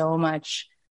just so much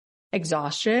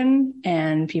exhaustion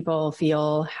and people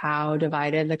feel how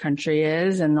divided the country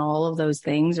is, and all of those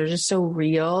things are just so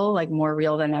real, like more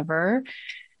real than ever.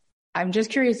 I'm just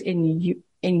curious,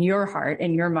 in your heart,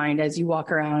 in your mind, as you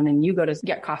walk around and you go to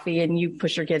get coffee and you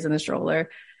push your kids in the stroller,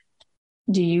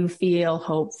 do you feel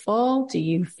hopeful? Do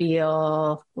you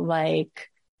feel like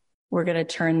we're going to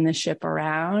turn the ship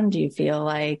around? Do you feel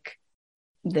like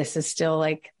this is still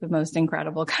like the most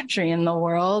incredible country in the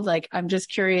world? Like, I'm just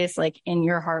curious, like in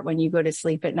your heart, when you go to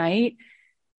sleep at night,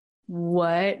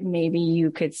 what maybe you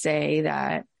could say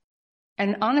that,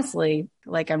 and honestly,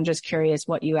 like, I'm just curious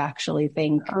what you actually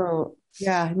think. Oh,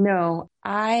 yeah, no,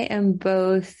 I am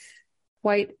both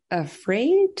quite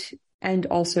afraid and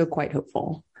also quite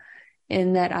hopeful,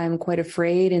 in that I'm quite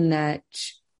afraid in that,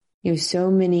 so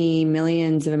many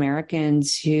millions of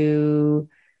Americans who,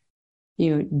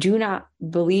 do not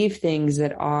believe things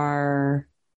that are,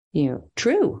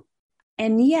 true.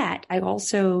 And yet I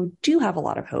also do have a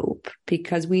lot of hope,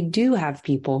 because we do have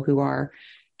people who are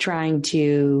trying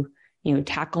to,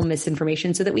 tackle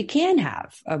misinformation so that we can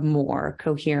have a more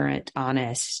coherent,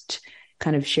 honest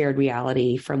kind of shared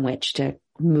reality from which to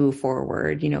move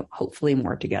forward, hopefully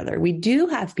more together. We do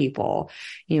have people,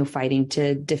 fighting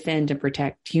to defend and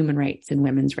protect human rights and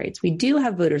women's rights. We do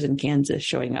have voters in Kansas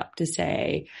showing up to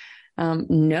say,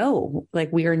 no,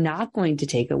 like, we are not going to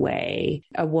take away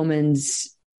a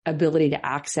woman's ability to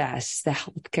access the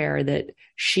healthcare that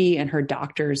she and her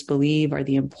doctors believe are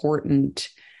the important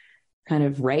kind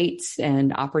of rights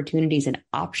and opportunities and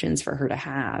options for her to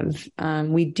have.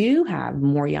 We do have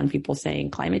more young people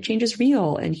saying climate change is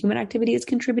real and human activity is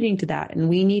contributing to that, and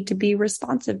we need to be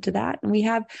responsive to that. And we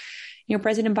have,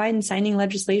 President Biden signing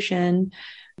legislation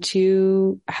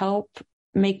to help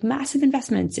make massive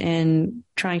investments in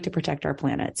trying to protect our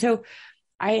planet. So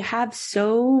I have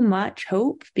so much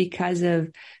hope because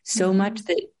of so much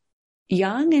that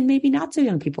young and maybe not so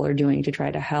young people are doing to try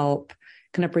to help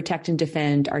kind of protect and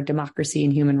defend our democracy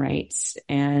and human rights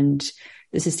and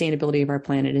the sustainability of our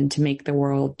planet, and to make the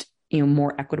world,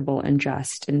 more equitable and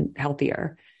just and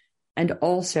healthier. And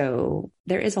also,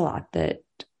 there is a lot that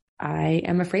I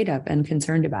am afraid of and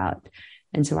concerned about.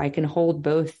 And so I can hold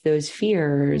both those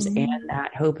fears and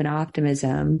that hope and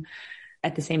optimism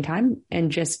at the same time, and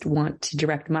just want to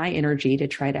direct my energy to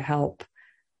try to help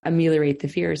ameliorate the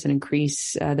fears and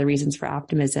increase the reasons for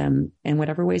optimism in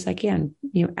whatever ways I can,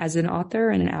 as an author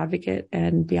and an advocate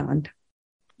and beyond.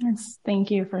 Yes.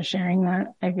 Thank you for sharing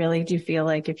that. I really do feel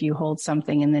like if you hold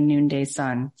something in the noonday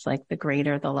sun, it's like the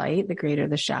greater the light, the greater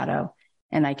the shadow.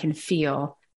 And I can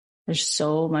feel there's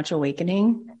so much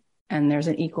awakening, and there's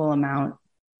an equal amount,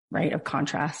 right, of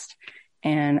contrast.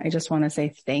 And I just want to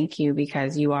say thank you,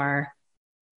 because you are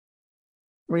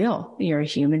real. You're a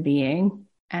human being,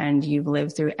 and you've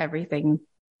lived through everything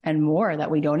and more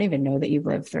that we don't even know that you've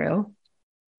lived through.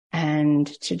 And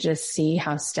to just see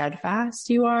how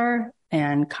steadfast you are,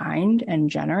 and kind and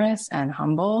generous and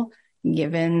humble,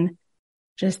 given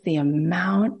just the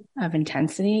amount of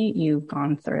intensity you've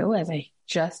gone through as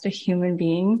just a human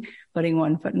being, putting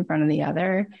one foot in front of the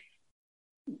other.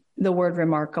 The word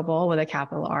remarkable with a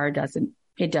capital R doesn't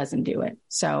do it.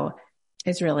 So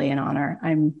it's really an honor.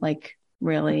 I'm like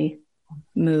really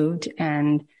moved,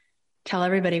 and tell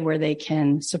everybody where they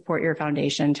can support your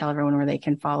foundation. Tell everyone where they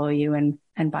can follow you and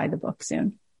buy the book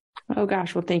soon. Oh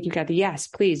gosh. Well, thank you, Kathy. Yes,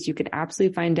 please. You can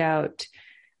absolutely find out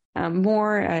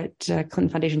more at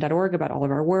clintonfoundation.org about all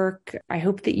of our work. I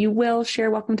hope that you will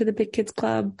share Welcome to the Big Kids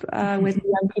Club with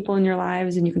young people in your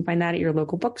lives. And you can find that at your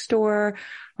local bookstore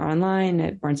or online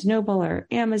at Barnes & Noble or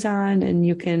Amazon. And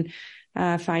you can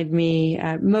find me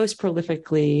most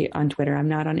prolifically on Twitter. I'm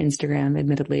not on Instagram,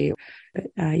 admittedly,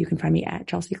 but you can find me at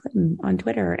Chelsea Clinton on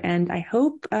Twitter. And I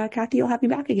hope, Kathy, you'll have me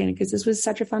back again, because this was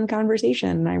such a fun conversation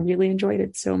and I really enjoyed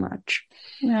it so much.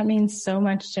 That means so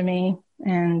much to me.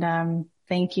 And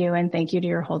thank you. And thank you to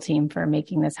your whole team for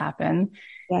making this happen.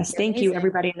 Yes. Thank you,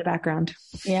 everybody in the background.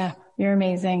 Yeah, you're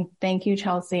amazing. Thank you,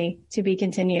 Chelsea. To be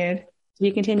continued. To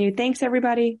be continued. Thanks,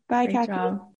 everybody. Bye, Great Kathy.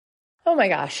 job. Oh my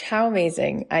gosh, how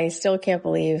amazing. I still can't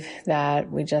believe that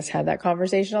we just had that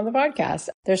conversation on the podcast.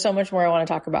 There's so much more I want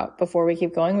to talk about. Before we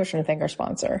keep going, we're going to thank our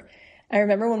sponsor. I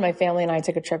remember when my family and I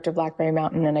took a trip to Blackberry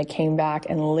Mountain and I came back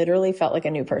and literally felt like a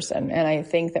new person. And I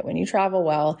think that when you travel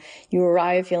well, you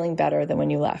arrive feeling better than when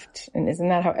you left. And isn't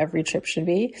that how every trip should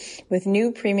be? With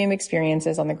new premium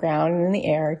experiences on the ground and in the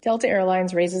air, Delta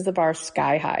Airlines raises the bar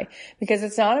sky high because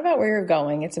it's not about where you're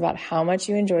going. It's about how much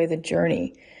you enjoy the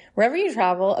journey. Wherever you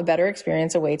travel, a better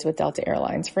experience awaits with Delta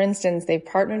Airlines. For instance, they've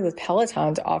partnered with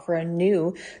Peloton to offer a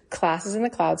new Classes in the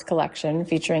Clouds collection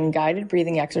featuring guided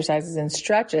breathing exercises and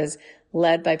stretches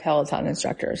led by Peloton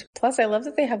instructors. Plus, I love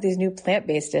that they have these new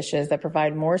plant-based dishes that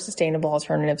provide more sustainable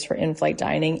alternatives for in-flight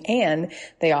dining, and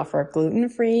they offer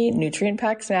gluten-free,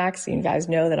 nutrient-packed snacks. You guys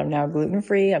know that I'm now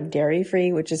gluten-free, I'm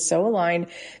dairy-free, which is so aligned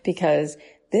because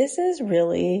this is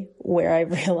really where I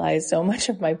realized so much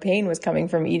of my pain was coming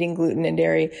from eating gluten and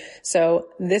dairy. So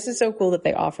this is so cool that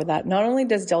they offer that. Not only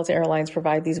does Delta Airlines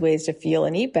provide these ways to feel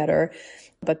and eat better,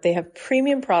 but they have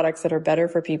premium products that are better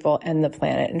for people and the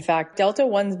planet. In fact, Delta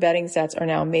One's bedding sets are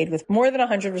now made with more than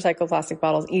 100 recycled plastic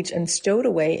bottles each and stowed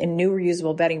away in new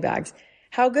reusable bedding bags.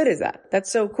 How good is that? That's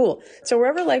so cool. So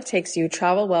wherever life takes you,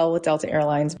 travel well with Delta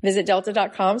Airlines. Visit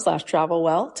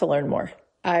delta.com/travelwell to learn more.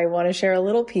 I want to share a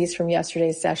little piece from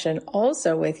yesterday's session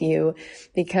also with you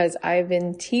because I've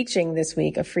been teaching this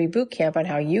week a free boot camp on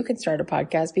how you can start a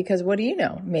podcast, because what do you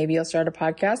know? Maybe you'll start a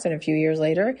podcast and a few years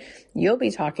later, you'll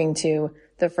be talking to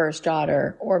the first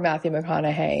daughter or Matthew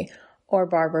McConaughey or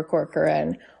Barbara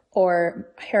Corcoran or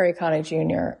Harry Connick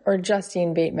Jr. or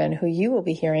Justine Bateman, who you will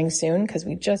be hearing soon because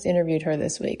we just interviewed her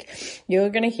this week.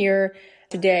 You're going to hear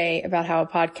today about how a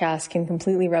podcast can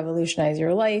completely revolutionize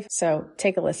your life. So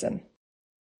take a listen.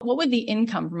 What would the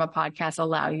income from a podcast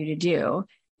allow you to do?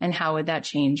 And how would that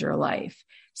change your life?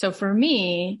 So for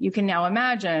me, you can now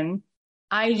imagine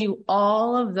I do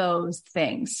all of those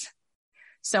things.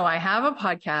 So I have a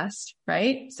podcast,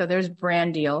 right? So there's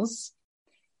brand deals.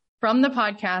 From the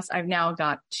podcast, I've now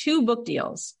got 2 book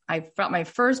deals. I've got my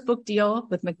first book deal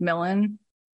with Macmillan.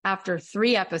 After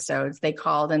 3 episodes, they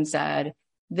called and said,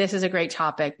 this is a great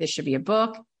topic. This should be a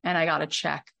book. And I got a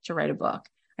check to write a book.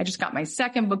 I just got my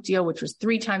second book deal, which was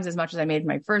 3 times as much as I made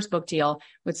my first book deal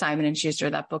with Simon & Schuster.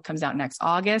 That book comes out next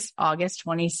August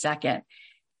 22nd.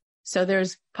 So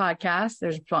there's podcasts,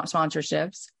 there's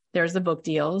sponsorships, there's the book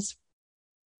deals,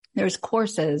 there's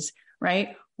courses, right?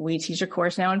 We teach a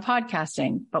course now in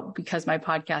podcasting, but because my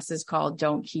podcast is called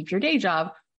Don't Keep Your Day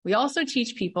Job, we also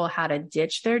teach people how to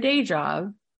ditch their day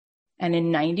job and in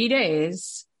 90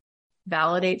 days,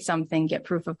 validate something, get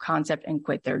proof of concept, and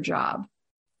quit their job,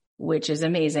 which is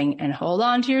amazing. And hold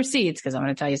on to your seats because I'm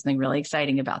going to tell you something really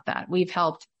exciting about that. We've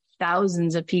helped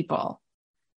thousands of people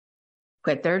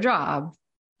quit their job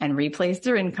and replace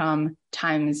their income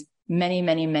times many,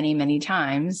 many, many, many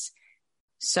times.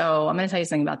 So I'm going to tell you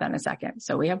something about that in a second.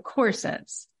 So we have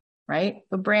courses, right?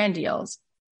 The brand deals.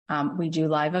 We do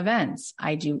live events.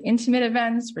 I do intimate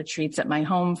events, retreats at my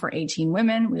home for 18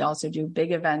 women. We also do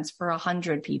big events for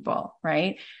 100 people,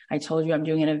 right? I told you I'm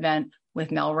doing an event with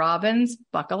Mel Robbins.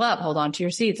 Buckle up. Hold on to your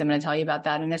seats. I'm going to tell you about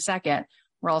that in a second.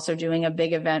 We're also doing a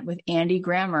big event with Andy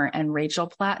Grammer and Rachel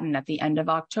Platten at the end of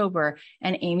October,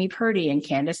 and Amy Purdy and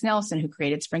Candace Nelson, who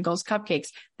created Sprinkles Cupcakes.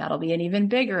 That'll be an even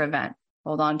bigger event.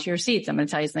 Hold on to your seats. I'm going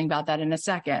to tell you something about that in a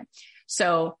second.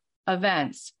 So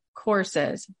events,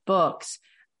 courses, books,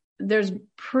 there's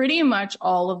pretty much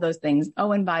all of those things.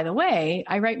 Oh, and by the way,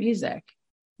 I write music.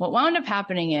 What wound up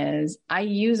happening is I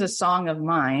use a song of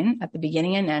mine at the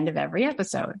beginning and end of every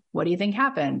episode. What do you think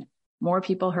happened? More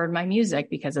people heard my music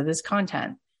because of this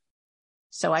content.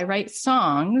 So I write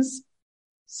songs.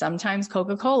 Sometimes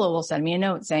Coca-Cola will send me a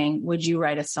note saying, would you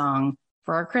write a song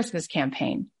for our Christmas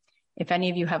campaign? If any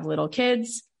of you have little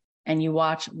kids and you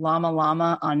watch Llama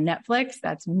Llama on Netflix,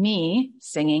 that's me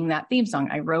singing that theme song.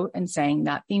 I wrote and sang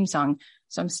that theme song.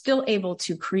 So I'm still able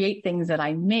to create things that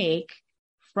I make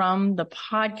from the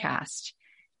podcast.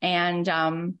 And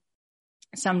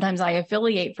sometimes I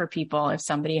affiliate for people if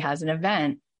somebody has an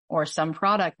event or some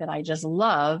product that I just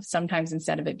love. Sometimes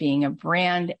instead of it being a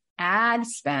brand ad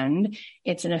spend,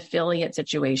 it's an affiliate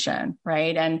situation,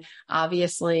 right? And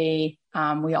obviously,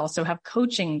 we also have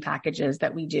coaching packages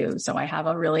that we do. So I have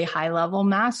a really high level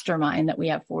mastermind that we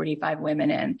have 45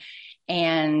 women in.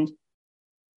 And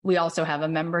we also have a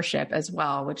membership as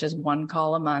well, which is 1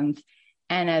 call a month.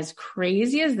 And as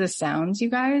crazy as this sounds, you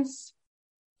guys,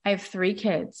 I have 3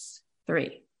 kids,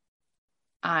 3.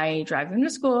 I drive them to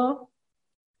school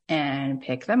and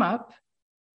pick them up.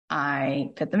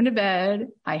 I put them to bed.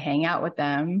 I hang out with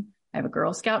them. I have a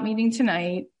Girl Scout meeting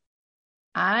tonight.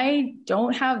 I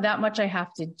don't have that much I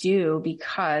have to do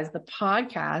because the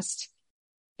podcast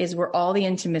is where all the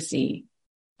intimacy,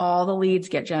 all the leads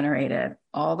get generated,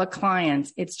 all the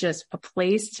clients. It's just a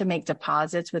place to make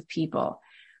deposits with people.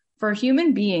 For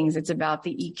human beings, it's about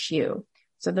the EQ.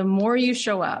 So the more you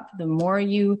show up, the more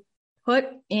you put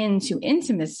into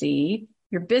intimacy,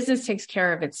 your business takes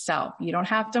care of itself. You don't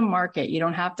have to market. You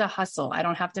don't have to hustle. I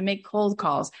don't have to make cold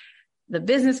calls. The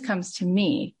business comes to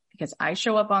me because I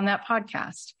show up on that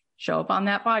podcast,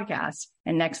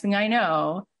 and next thing I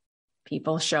know,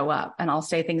 people show up, and I'll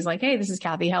say things like, hey, this is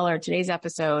Kathy Heller. Today's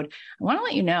episode, I want to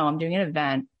let you know I'm doing an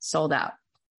event, sold out.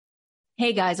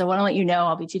 Hey guys, I want to let you know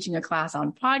I'll be teaching a class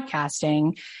on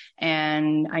podcasting.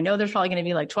 And I know there's probably going to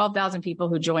be like 12,000 people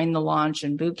who join the launch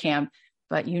and boot camp,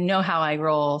 but you know how I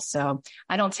roll. So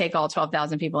I don't take all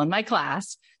 12,000 people in my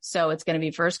class. So it's going to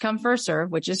be first come, first serve,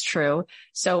 which is true.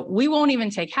 So we won't even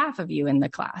take half of you in the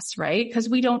class, right? Because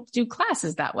we don't do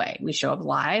classes that way. We show up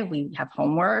live. We have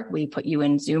homework. We put you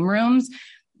in Zoom rooms.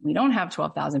 We don't have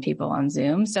 12,000 people on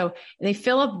Zoom. So they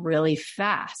fill up really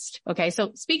fast. Okay.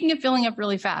 So speaking of filling up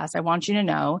really fast, I want you to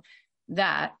know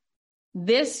that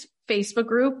this Facebook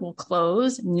group will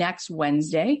close next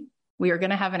Wednesday. We are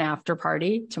going to have an after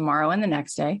party tomorrow and the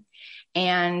next day.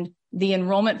 And the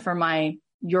enrollment for my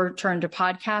Your Turn to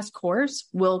Podcast course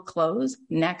will close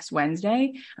next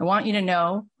Wednesday. I want you to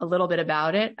know a little bit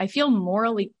about it. I feel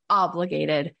morally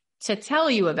obligated to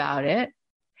tell you about it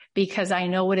because I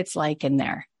know what it's like in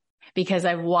there. Because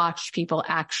I've watched people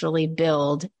actually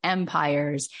build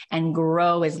empires and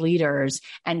grow as leaders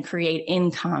and create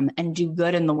income and do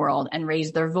good in the world and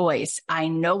raise their voice. I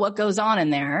know what goes on in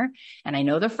there, and I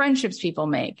know the friendships people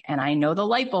make, and I know the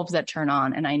light bulbs that turn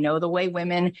on, and I know the way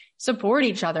women support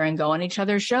each other and go on each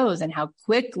other's shows and how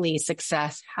quickly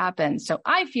success happens. So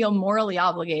I feel morally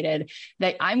obligated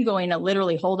that I'm going to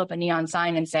literally hold up a neon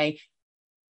sign and say,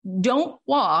 don't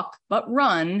walk, but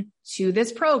run to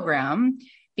this program,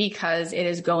 because it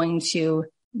is going to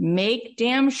make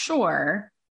damn sure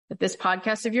that this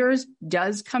podcast of yours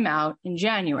does come out in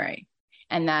January,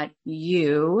 and that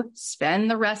you spend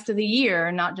the rest of the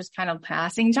year not just kind of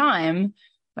passing time,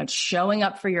 but showing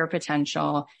up for your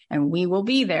potential. And we will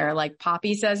be there. Like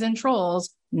Poppy says in Trolls,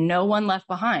 no one left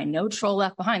behind, no troll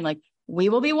left behind. Like, we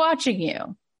will be watching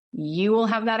you. You will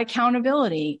have that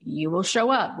accountability. You will show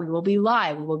up. We will be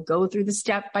live. We will go through the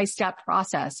step-by-step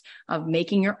process of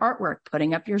making your artwork,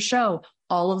 putting up your show,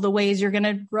 all of the ways you're going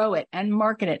to grow it and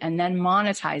market it and then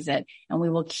monetize it. And we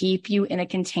will keep you in a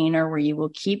container where you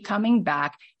will keep coming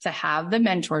back to have the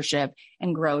mentorship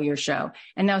and grow your show.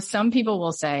 And now some people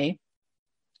will say,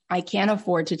 I can't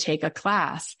afford to take a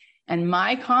class. And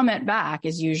my comment back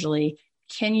is usually,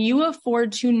 can you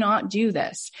afford to not do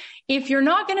this? If you're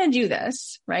not going to do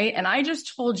this, right? And I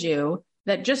just told you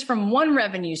that just from one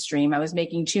revenue stream, I was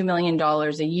making $2 million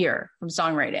a year from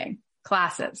songwriting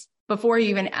classes before you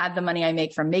even add the money I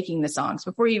make from making the songs,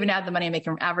 before you even add the money I make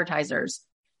from advertisers.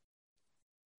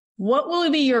 What will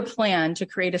be your plan to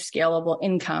create a scalable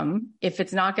income if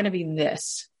it's not going to be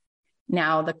this?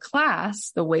 Now, the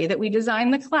class, the way that we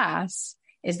design the class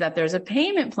is that there's a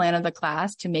payment plan of the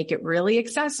class to make it really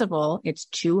accessible. It's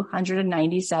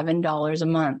 $297 a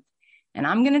month. And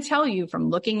I'm going to tell you from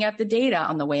looking at the data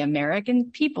on the way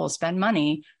American people spend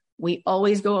money, we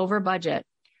always go over budget.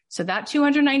 So that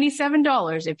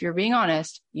 $297, if you're being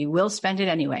honest, you will spend it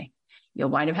anyway. You'll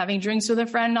wind up having drinks with a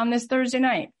friend on this Thursday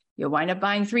night. You'll wind up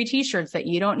buying 3 t-shirts that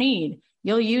you don't need.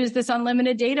 You'll use this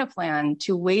unlimited data plan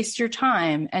to waste your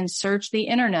time and search the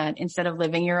internet instead of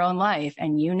living your own life.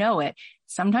 And you know it.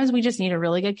 Sometimes we just need a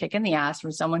really good kick in the ass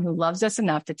from someone who loves us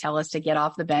enough to tell us to get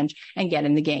off the bench and get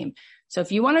in the game. So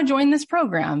if you want to join this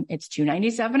program, it's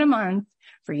 $297 a month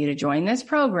for you to join this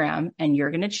program, and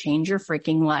you're going to change your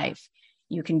freaking life.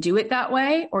 You can do it that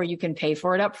way, or you can pay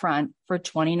for it up front for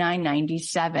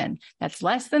 $29.97. That's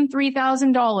less than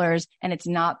 $3,000, and it's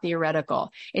not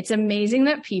theoretical. It's amazing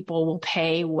that people will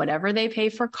pay whatever they pay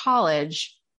for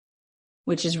college,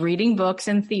 which is reading books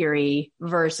and theory,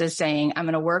 versus saying, I'm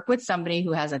going to work with somebody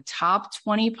who has a top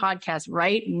 20 podcast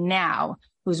right now,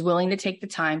 who's willing to take the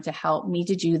time to help me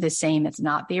to do the same. It's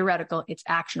not theoretical. It's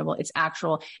actionable. It's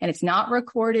actual. And it's not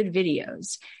recorded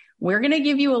videos. We're going to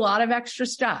give you a lot of extra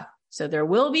stuff. So there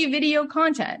will be video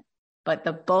content, but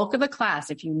the bulk of the class,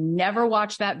 if you never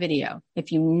watched that video,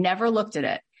 if you never looked at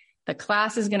it, the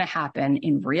class is going to happen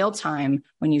in real time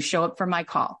when you show up for my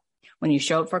call, when you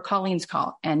show up for Colleen's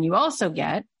call. And you also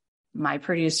get my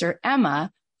producer, Emma,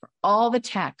 for all the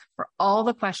tech, for all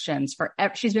the questions,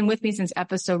 she's been with me since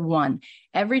episode 1.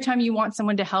 Every time you want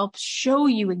someone to help show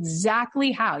you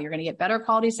exactly how you're going to get better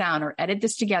quality sound or edit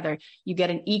this together, you get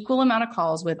an equal amount of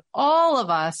calls with all of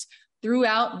us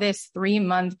throughout this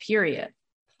 3-month period.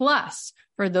 Plus,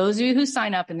 for those of you who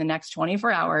sign up in the next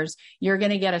 24 hours, you're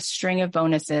going to get a string of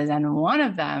bonuses. And one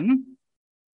of them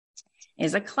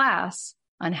is a class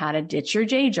on how to ditch your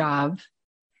day job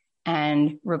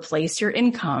and replace your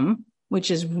income, which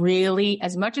is really,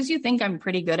 as much as you think I'm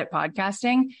pretty good at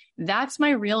podcasting, that's my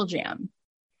real jam.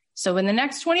 So in the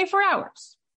next 24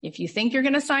 hours, if you think you're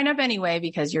going to sign up anyway,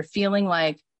 because you're feeling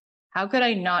like, how could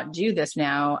I not do this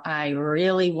now? I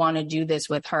really want to do this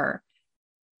with her.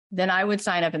 Then I would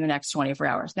sign up in the next 24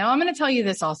 hours. Now I'm going to tell you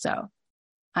this also.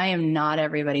 I am not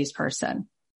everybody's person.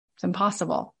 It's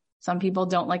impossible. Some people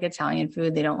don't like Italian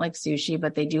food. They don't like sushi,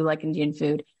 but they do like Indian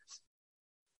food.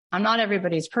 I'm not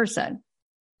everybody's person.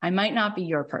 I might not be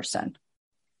your person.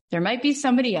 There might be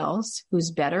somebody else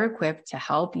who's better equipped to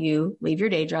help you leave your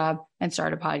day job and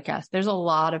start a podcast. There's a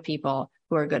lot of people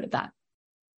who are good at that.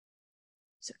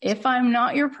 So if I'm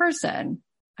not your person,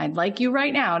 I'd like you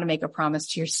right now to make a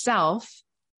promise to yourself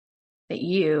that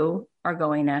you are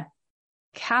going to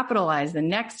capitalize the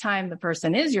next time the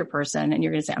person is your person, and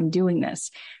you're going to say, I'm doing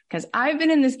this. Because I've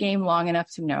been in this game long enough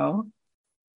to know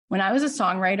when I was a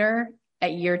songwriter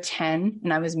at year 10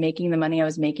 and I was making the money I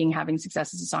was making, having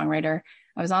success as a songwriter,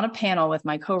 I was on a panel with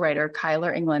my co-writer,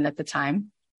 Kyler England at the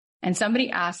time. And somebody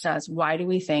asked us, why do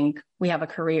we think we have a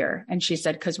career? And she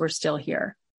said, because we're still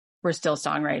here. We're still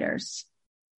songwriters.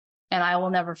 And I will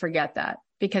never forget that,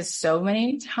 because so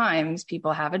many times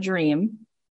people have a dream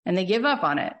and they give up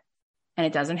on it and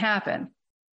it doesn't happen.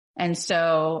 And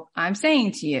so I'm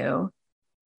saying to you,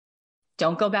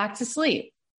 don't go back to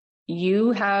sleep.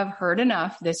 You have heard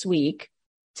enough this week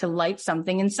to light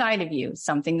something inside of you,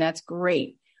 something that's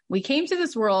great. We came to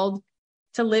this world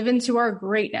to live into our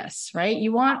greatness, right?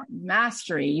 You want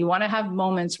mastery. You want to have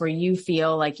moments where you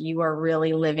feel like you are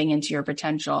really living into your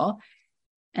potential.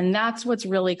 And that's what's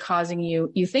really causing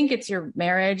you. You think it's your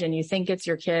marriage and you think it's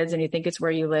your kids and you think it's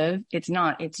where you live. It's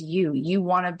not. It's you. You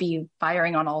want to be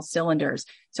firing on all cylinders.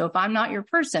 So if I'm not your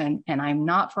person and I'm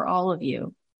not for all of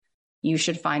you, you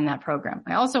should find that program.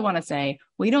 I also want to say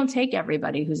we don't take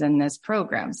everybody who's in this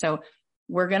program. So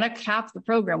we're going to cap the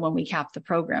program when we cap the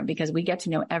program, because we get to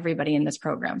know everybody in this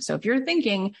program. So if you're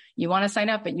thinking you want to sign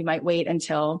up, but you might wait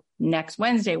until next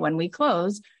Wednesday when we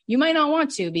close, you might not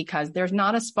want to, because there's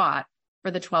not a spot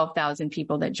for the 12,000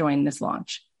 people that join this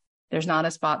launch. There's not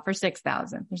a spot for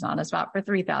 6,000. There's not a spot for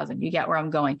 3,000. You get where I'm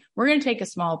going. We're going to take a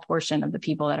small portion of the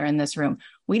people that are in this room.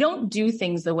 We don't do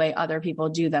things the way other people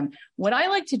do them. What I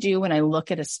like to do when I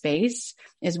look at a space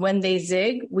is when they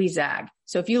zig, we zag.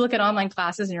 So if you look at online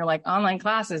classes and you're like, online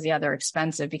classes, yeah, they're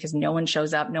expensive because no one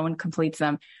shows up, no one completes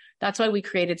them. That's why we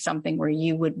created something where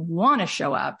you would want to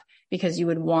show up, because you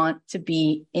would want to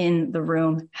be in the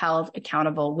room, held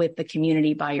accountable with the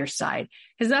community by your side,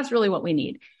 because that's really what we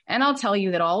need. And I'll tell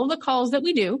you that all of the calls that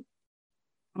we do,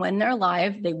 when they're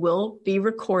live, they will be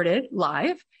recorded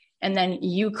live, and then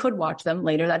you could watch them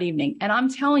later that evening. And I'm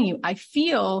telling you, I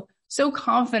feel so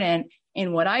confident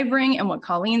in what I bring and what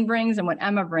Colleen brings and what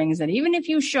Emma brings, that even if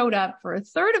you showed up for a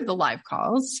third of the live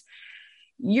calls,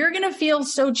 you're going to feel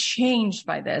so changed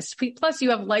by this. Plus, you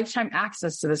have lifetime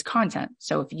access to this content.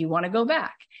 So if you want to go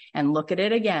back and look at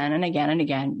it again and again and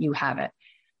again, you have it.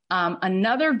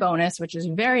 Another bonus, which is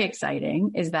very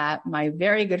exciting, is that my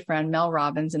very good friend Mel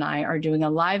Robbins and I are doing a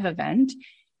live event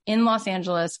in Los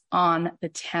Angeles on the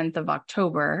 10th of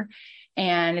October.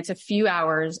 And it's a few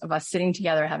hours of us sitting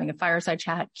together, having a fireside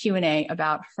chat Q&A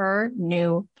about her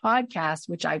new podcast,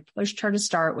 which I pushed her to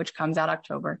start, which comes out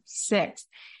October 6th.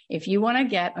 If you want to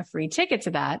get a free ticket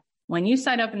to that, when you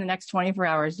sign up in the next 24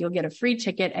 hours, you'll get a free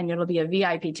ticket, and it'll be a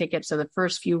VIP ticket. So the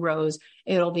first few rows,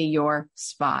 it'll be your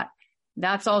spot.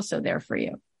 That's also there for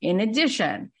you. In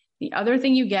addition, the other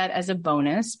thing you get as a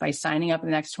bonus by signing up in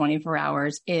the next 24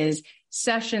 hours is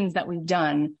sessions that we've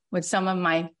done with some of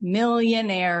my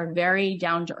millionaire, very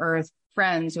down-to-earth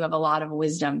friends who have a lot of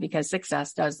wisdom, because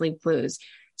success does leave clues.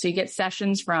 So you get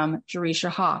sessions from Jerisha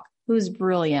Hawk, who's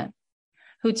brilliant,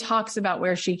 who talks about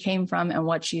where she came from and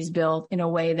what she's built in a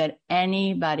way that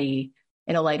anybody,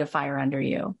 it'll light a fire under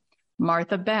you.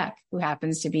 Martha Beck, who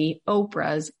happens to be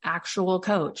Oprah's actual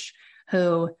coach,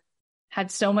 who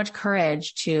had so much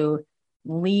courage to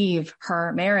leave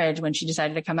her marriage when she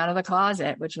decided to come out of the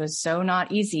closet, which was so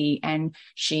not easy. And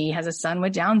she has a son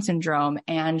with Down syndrome,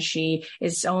 and she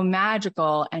is so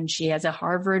magical, and she has a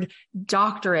Harvard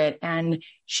doctorate, and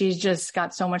she's just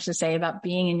got so much to say about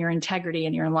being in your integrity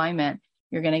and your alignment.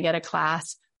 You're going to get a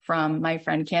class from my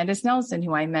friend Candace Nelson,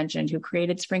 who I mentioned, who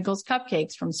created Sprinkles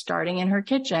Cupcakes, from starting in her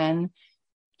kitchen,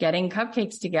 getting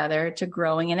cupcakes together, to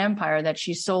growing an empire that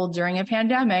she sold during a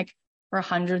pandemic for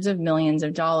hundreds of millions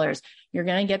of dollars. You're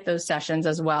going to get those sessions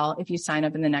as well if you sign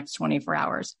up in the next 24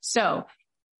 hours. So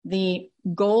the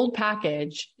gold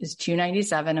package is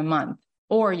 $297 a month,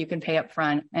 or you can pay up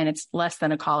front and it's less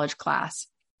than a college class.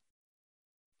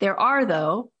 There are,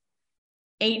 though,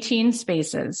 18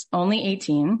 spaces, only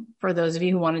 18 for those of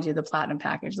you who want to do the platinum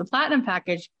package. The platinum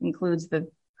package includes the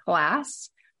class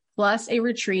plus a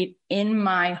retreat in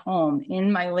my home,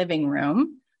 in my living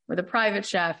room, with a private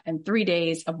chef and 3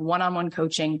 days of one-on-one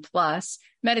coaching plus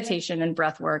meditation and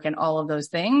breath work and all of those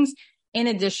things. In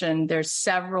addition, there's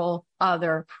several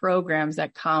other programs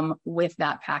that come with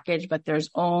that package, but there's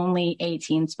only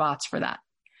 18 spots for that.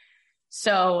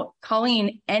 So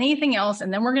Colleen, anything else?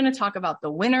 And then we're going to talk about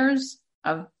the winners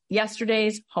of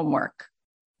yesterday's homework.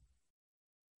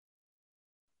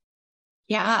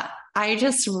 Yeah, I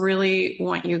just really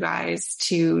want you guys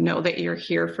to know that you're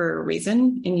here for a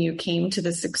reason and you came to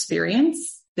this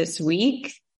experience this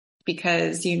week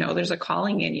because you know there's a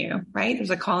calling in you, right? There's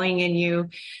a calling in you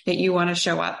that you want to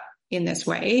show up in this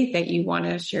way, that you want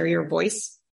to share your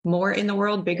voice more in the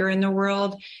world, bigger in the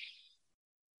world.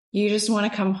 You just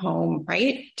want to come home,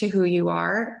 right, to who you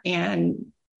are and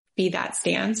be that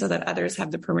stand so that others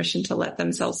have the permission to let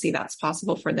themselves see that's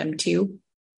possible for them too.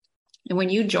 And when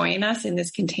you join us in this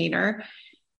container,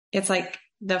 it's like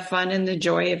the fun and the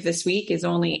joy of this week is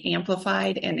only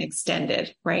amplified and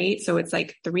extended, right? So it's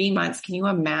like 3 months. Can you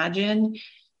imagine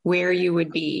where you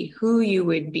would be, who you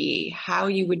would be, how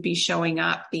you would be showing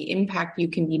up, the impact you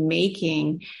can be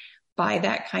making by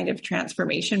that kind of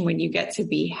transformation when you get to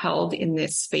be held in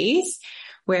this space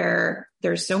where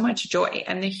there's so much joy.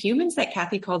 And the humans that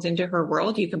Kathy called into her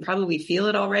world, you can probably feel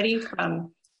it already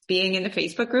from being in the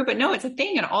Facebook group, but no, it's a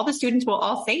thing. And all the students will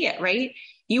all say it, right?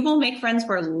 You will make friends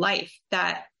for life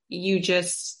that you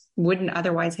just wouldn't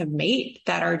otherwise have made,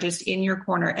 that are just in your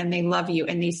corner and they love you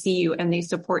and they see you and they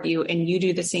support you and you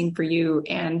do the same for you.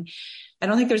 And I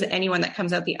don't think there's anyone that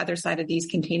comes out the other side of these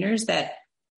containers that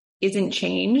isn't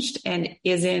changed and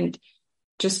isn't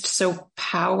just so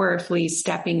powerfully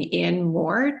stepping in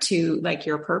more to like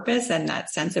your purpose and that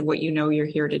sense of what you know you're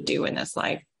here to do in this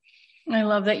life. I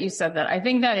love that you said that. I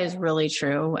think that is really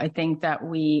true. I think that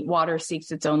water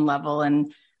seeks its own level.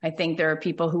 And I think there are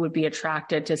people who would be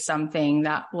attracted to something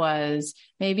that was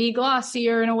maybe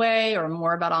glossier in a way or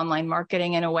more about online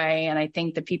marketing in a way. And I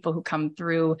think the people who come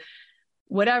through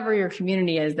whatever your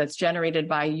community is that's generated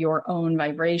by your own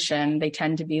vibration, they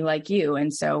tend to be like you.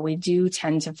 And so we do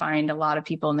tend to find a lot of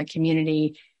people in the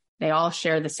community. They all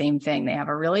share the same thing. They have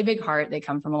a really big heart. They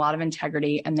come from a lot of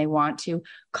integrity and they want to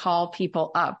call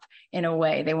people up in a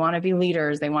way. They want to be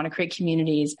leaders. They want to create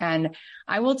communities. And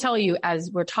I will tell you, as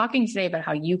we're talking today about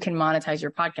how you can monetize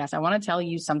your podcast, I want to tell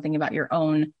you something about your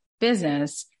own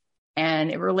business,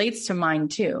 and it relates to mine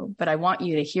too, but I want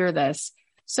you to hear this.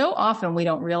 So often we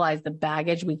don't realize the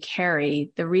baggage we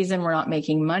carry. The reason we're not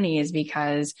making money is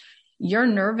because your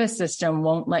nervous system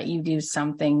won't let you do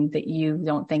something that you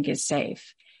don't think is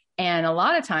safe. And a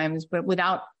lot of times, but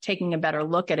without taking a better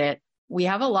look at it, we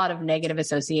have a lot of negative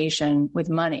association with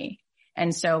money.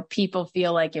 And so people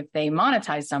feel like if they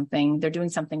monetize something, they're doing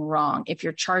something wrong. If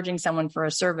you're charging someone for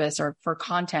a service or for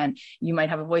content, you might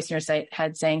have a voice in your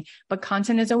head saying, but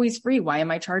content is always free. Why am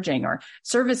I charging? Or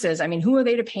services, I mean, who are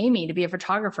they to pay me to be a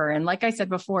photographer? And like I said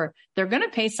before, they're going to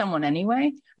pay someone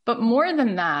anyway. But more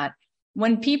than that,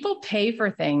 when people pay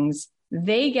for things,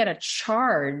 they get a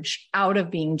charge out of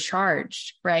being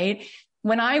charged, right?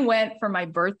 When I went for my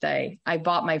birthday, I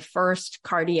bought my first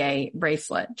Cartier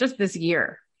bracelet just this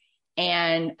year.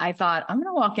 And I thought, I'm going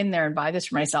to walk in there and buy this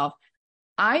for myself.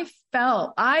 I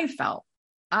felt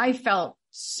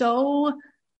so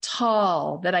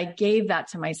tall that I gave that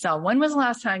to myself. When was the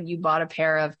last time you bought a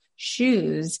pair of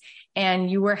shoes and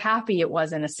you were happy it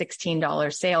wasn't a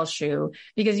 $16 sales shoe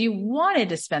because you wanted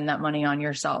to spend that money on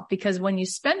yourself? Because when you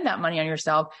spend that money on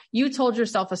yourself, you told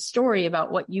yourself a story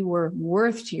about what you were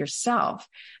worth to yourself.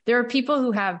 There are people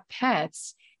who have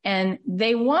pets and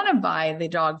they want to buy the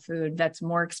dog food that's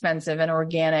more expensive and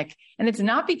organic. And it's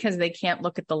not because they can't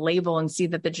look at the label and see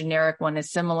that the generic one is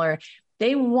similar.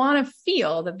 They want to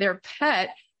feel that their pet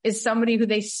is somebody who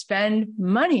they spend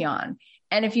money on.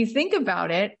 And if you think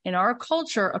about it, in our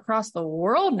culture across the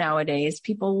world nowadays,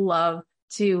 people love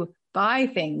to buy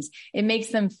things. It makes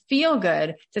them feel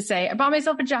good to say, I bought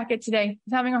myself a jacket today. I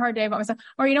was having a hard day. I bought myself,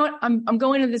 or you know what? I'm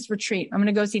going to this retreat. I'm going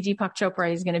to go see Deepak Chopra.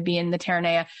 He's going to be in the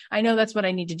Terranea. I know that's what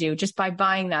I need to do. Just by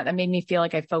buying that made me feel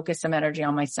like I focused some energy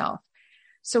on myself.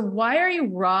 So why are you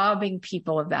robbing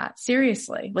people of that?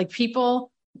 Seriously, like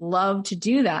people love to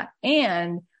do that.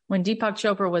 And when Deepak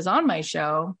Chopra was on my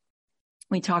show,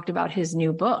 we talked about his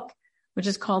new book. which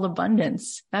is called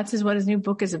abundance. That's what his new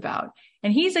book is about.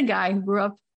 And he's a guy who grew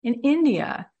up in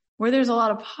India, where there's a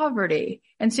lot of poverty.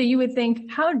 And so you would think,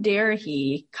 how dare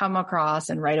he come across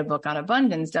and write a book on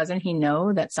abundance? Doesn't he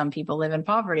know that some people live in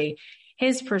poverty?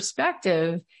 His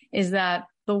perspective is that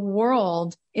the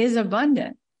world is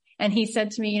abundant. And he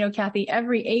said to me, Kathy,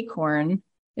 every acorn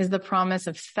is the promise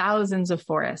of thousands of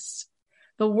forests.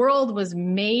 The world was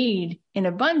made in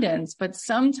abundance, but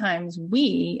sometimes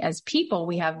we as people,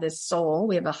 we have this soul,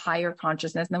 we have a higher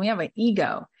consciousness, and then we have an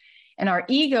ego. And our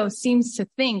ego seems to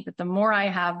think that the more I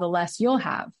have, the less you'll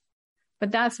have.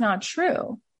 But that's not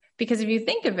true. Because if you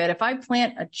think of it, if I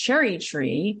plant a cherry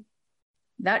tree,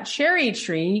 that cherry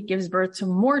tree gives birth to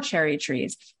more cherry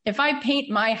trees. If I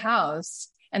paint my house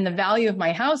and the value of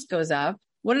my house goes up,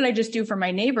 what did I just do for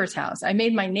my neighbor's house? I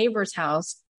made my neighbor's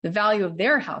house, the value of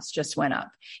their house just went up.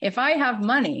 If I have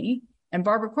money, and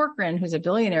Barbara Corcoran, who's a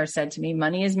billionaire, said to me,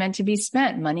 money is meant to be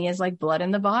spent. Money is like blood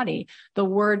in the body. The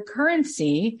word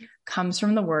currency comes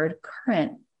from the word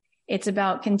current. It's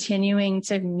about continuing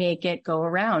to make it go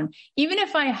around. Even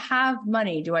if I have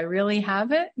money, do I really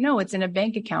have it? No, it's in a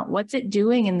bank account. What's it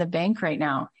doing in the bank right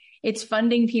now? It's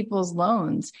funding people's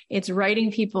loans. It's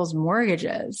writing people's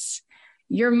mortgages.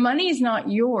 Your money's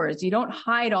not yours. You don't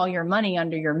hide all your money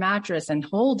under your mattress and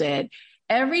hold it.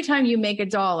 Every time you make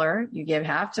 $1, you give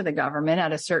half to the government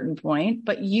at a certain point,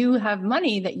 but you have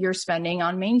money that you're spending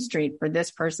on Main Street for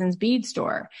this person's bead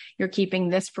store. You're keeping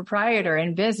this proprietor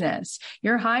in business.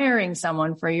 You're hiring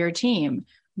someone for your team.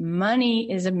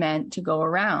 Money is meant to go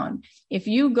around. If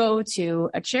you go to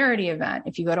a charity event,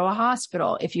 if you go to a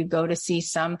hospital, if you go to see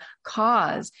some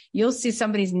cause, you'll see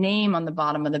somebody's name on the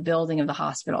bottom of the building of the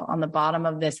hospital, on the bottom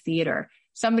of this theater.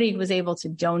 Somebody was able to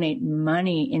donate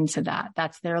money into that.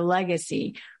 That's their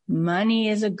legacy. Money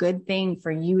is a good thing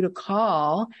for you to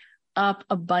call up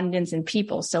abundance in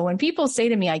people. So when people say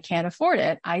to me, I can't afford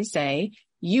it, I say,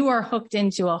 you are hooked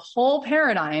into a whole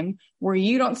paradigm where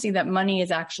you don't see that money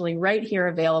is actually right here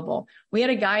available. We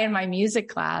had a guy in my music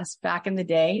class back in the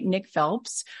day, Nick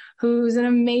Phelps, who's an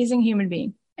amazing human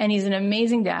being. And he's an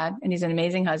amazing dad, and he's an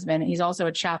amazing husband. He's also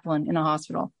a chaplain in a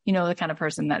hospital. You know the kind of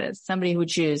person that is, somebody who would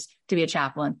choose to be a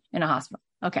chaplain in a hospital.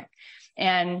 Okay.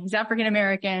 And he's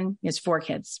African-American. He has 4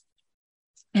 kids.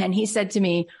 And he said to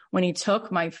me when he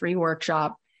took my free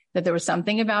workshop that there was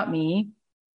something about me,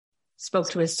 spoke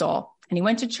to his soul. And he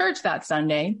went to church that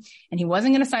Sunday, and he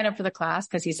wasn't going to sign up for the class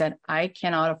because he said, I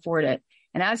cannot afford it.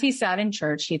 And as he sat in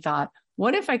church, he thought,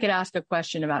 what if I could ask a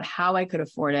question about how I could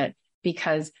afford it?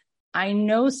 Because I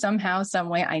know somehow, some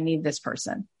way I need this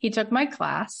person. He took my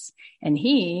class, and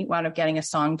he wound up getting a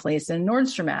song placed in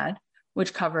Nordstrom ad,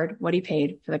 which covered what he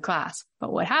paid for the class.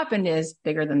 But what happened is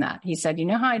bigger than that. He said, you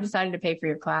know how I decided to pay for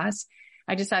your class?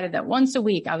 I decided that once a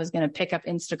week I was going to pick up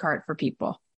Instacart for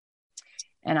people.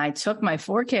 And I took my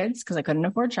 4 kids, because I couldn't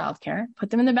afford childcare, put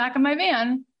them in the back of my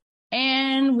van,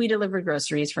 and we delivered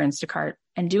groceries for Instacart.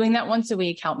 And doing that once a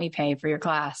week helped me pay for your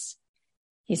class.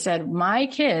 He said, my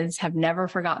kids have never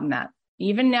forgotten that.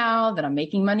 Even now that I'm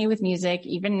making money with music,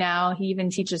 even now, he even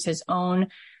teaches his own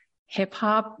hip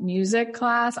hop music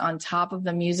class on top of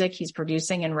the music he's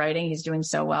producing and writing. He's doing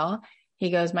so well. He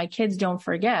goes, my kids don't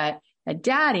forget that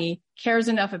daddy cares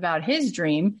enough about his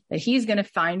dream that he's going to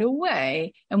find a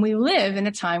way. And we live in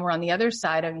a time where on the other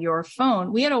side of your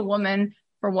phone, we had a woman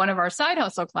for one of our side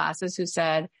hustle classes who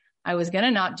said, I was going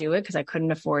to not do it because I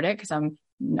couldn't afford it because I'm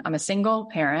a single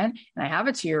parent and I have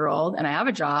a 2-year-old and I have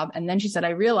a job. And then she said, I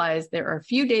realized there are a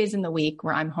few days in the week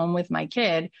where I'm home with my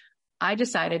kid. I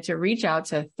decided to reach out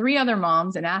to 3 other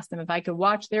moms and ask them if I could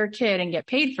watch their kid and get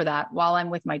paid for that while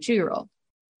I'm with my 2-year-old.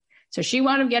 So she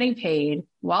wound up getting paid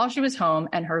while she was home,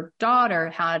 and her daughter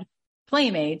had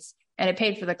playmates, and it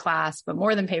paid for the class, but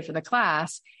more than paid for the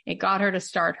class, it got her to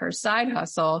start her side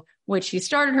hustle, which she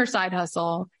started her side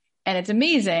hustle. And it's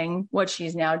amazing what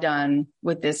she's now done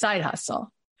with this side hustle.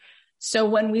 So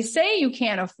when we say you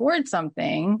can't afford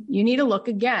something, you need to look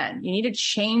again. You need to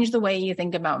change the way you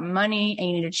think about money, and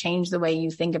you need to change the way you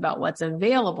think about what's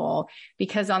available,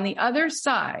 because on the other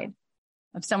side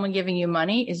of someone giving you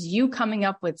money is you coming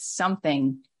up with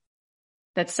something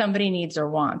that somebody needs or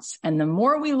wants. And the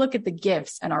more we look at the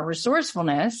gifts and our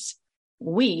resourcefulness,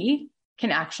 we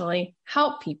can actually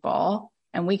help people,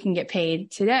 and we can get paid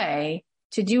today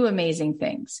to do amazing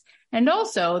things. And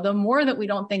also, the more that we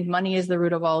don't think money is the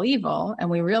root of all evil, and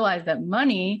we realize that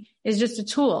money is just a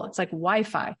tool. It's like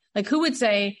Wi-Fi. Like, who would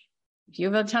say, if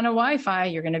you have a ton of Wi-Fi,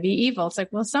 you're going to be evil? It's like,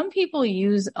 well, some people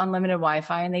use unlimited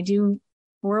Wi-Fi and they do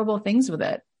horrible things with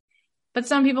it, but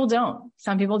some people don't.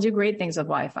 Some people do great things with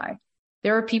Wi-Fi.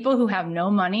 There are people who have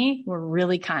no money who are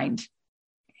really kind.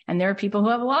 And there are people who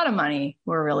have a lot of money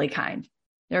who are really kind.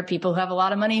 There are people who have a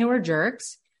lot of money who are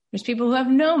jerks. There's people who have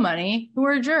no money who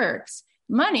are jerks.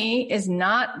 Money is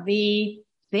not the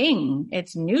thing.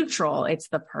 It's neutral. It's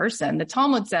the person. The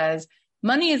Talmud says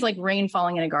money is like rain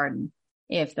falling in a garden.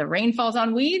 If the rain falls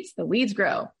on weeds, the weeds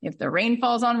grow. If the rain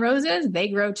falls on roses, they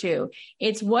grow too.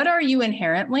 It's what are you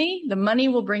inherently? The money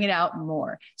will bring it out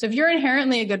more. So if you're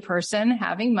inherently a good person,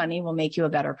 having money will make you a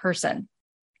better person.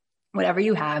 Whatever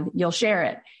you have, you'll share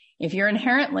it. If you're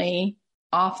inherently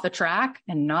off the track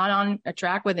and not on a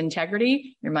track with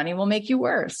integrity, your money will make you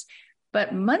worse.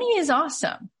 But money is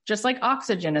awesome. Just like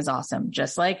oxygen is awesome.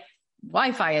 Just like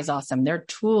Wi-Fi is awesome. They're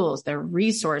tools, they're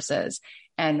resources.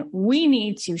 And we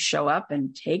need to show up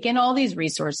and take in all these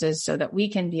resources so that we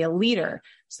can be a leader,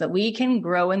 so that we can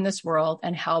grow in this world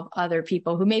and help other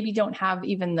people who maybe don't have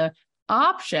even the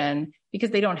option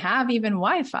because they don't have even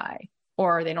Wi-Fi,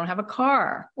 or they don't have a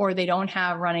car, or they don't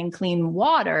have running clean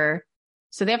water.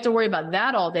 So they have to worry about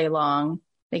that all day long.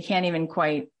 They can't even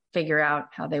quite figure out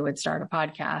how they would start a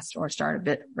podcast or start a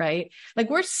bit, right? Like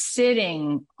we're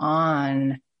sitting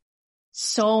on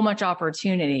so much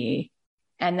opportunity.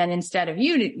 And then instead of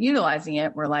utilizing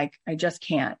it, we're like, I just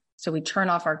can't. So we turn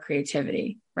off our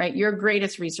creativity, right? Your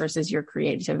greatest resource is your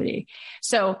creativity.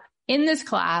 So in this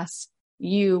class,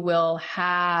 you will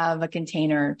have a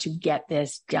container to get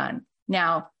this done.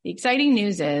 Now, the exciting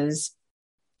news is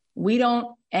we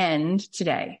don't end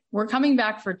today. We're coming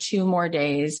back for 2 more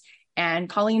days. And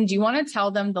Colleen, do you want to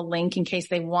tell them the link in case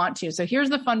they want to? So here's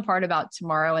the fun part about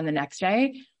tomorrow and the next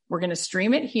day. We're going to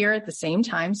stream it here at the same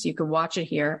time so you could watch it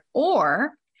here,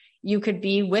 or you could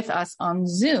be with us on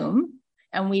Zoom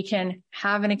and we can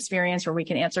have an experience where we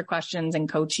can answer questions and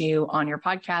coach you on your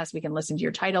podcast. We can listen to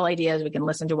your title ideas. We can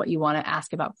listen to what you want to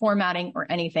ask about formatting or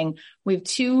anything. We have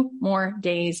 2 more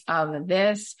days of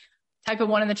this. Type a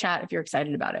 1 in the chat if you're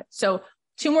excited about it. So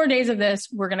 2 more days of this.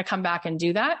 We're going to come back and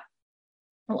do that.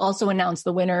 We'll also announce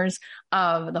the winners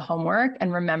of the homework.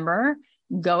 And remember,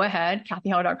 go ahead,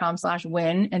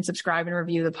 kathyheller.com/win and subscribe and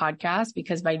review the podcast,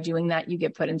 because by doing that, you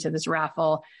get put into this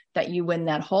raffle that you win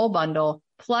that whole bundle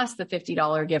plus the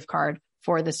 $50 gift card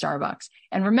for the Starbucks.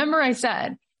 And remember, I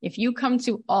said, if you come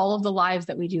to all of the lives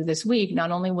that we do this week,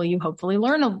 not only will you hopefully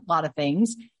learn a lot of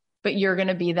things, but you're going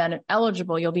to be then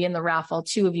eligible. You'll be in the raffle.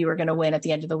 2 of you are going to win at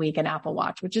the end of the week an Apple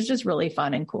Watch, which is just really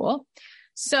fun and cool.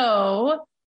 So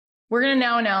we're going to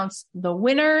now announce the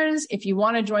winners. If you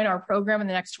want to join our program in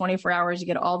the next 24 hours, you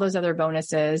get all those other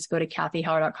bonuses. Go to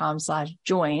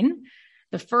kathyheller.com/join.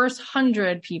 The first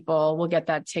 100 people will get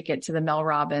that ticket to the Mel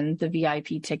Robbins, the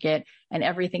VIP ticket, and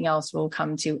everything else will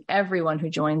come to everyone who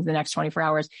joins the next 24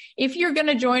 hours. If you're going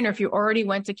to join, or if you already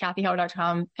went to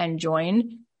kathyheller.com and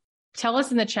joined, tell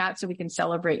us in the chat so we can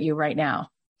celebrate you right now.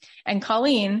 And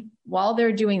Colleen, while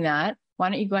they're doing that, why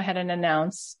don't you go ahead and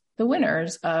announce the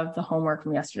winners of the homework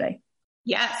from yesterday?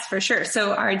 Yes, for sure.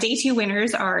 So our day 2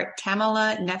 winners are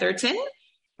Tamala Netherton,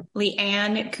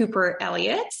 Leanne Cooper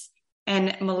Elliott,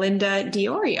 and Melinda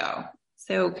Diorio.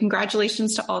 So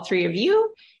congratulations to all 3 of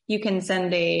you. You can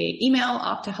send a email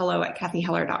off to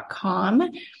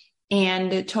hello@kathyheller.com.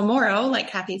 And tomorrow,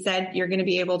 like Kathy said, you're going to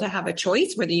be able to have a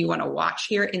choice whether you want to watch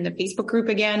here in the Facebook group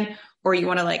again, or you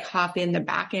want to like hop in the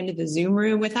back end of the Zoom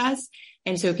room with us.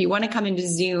 And so if you want to come into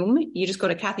Zoom, you just go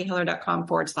to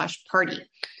kathyheller.com/party.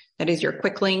 That is your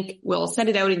quick link. We'll send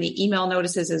it out in the email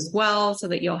notices as well so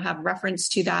that you'll have reference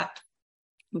to that.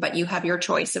 But you have your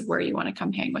choice of where you want to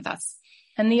come hang with us.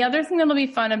 And the other thing that'll be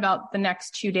fun about the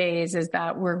next 2 days is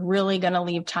that we're really going to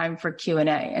leave time for Q&A.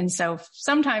 And so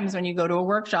sometimes when you go to a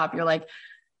workshop, you're like,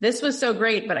 this was so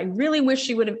great, but I really wish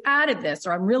you would have added this,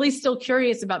 or I'm really still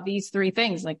curious about these 3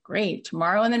 things. Like, great,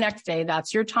 tomorrow and the next day,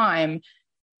 that's your time.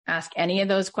 Ask any of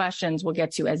those questions. We'll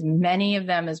get to as many of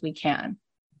them as we can.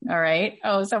 All right.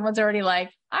 Oh, someone's already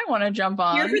like, I want to jump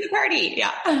on. Here for the party.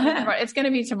 Yeah. It's going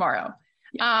to be tomorrow.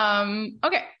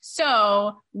 Okay.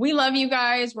 So we love you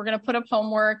guys. We're going to put up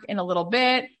homework in a little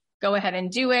bit. Go ahead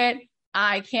and do it.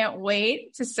 I can't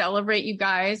wait to celebrate you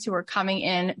guys who are coming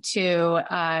in to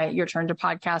your Turn to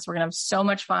Podcast. We're going to have so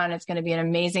much fun. It's going to be an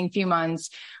amazing few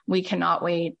months. We cannot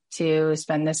wait to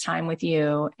spend this time with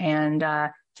you and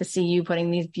to see you putting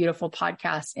these beautiful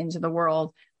podcasts into the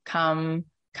world come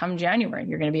January.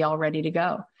 You're going to be all ready to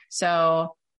go.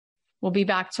 So we'll be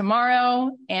back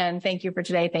tomorrow. And thank you for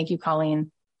today. Thank you,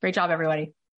 Colleen. Great job,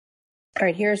 everybody. All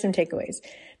right, here are some takeaways.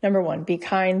 Number 1, be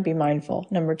kind, be mindful.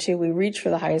 Number 2, we reach for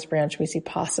the highest branch we see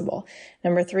possible.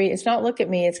 Number 3, it's not look at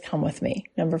me, it's come with me.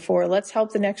 Number 4, let's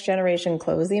help the next generation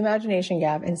close the imagination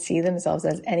gap and see themselves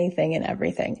as anything and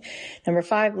everything. Number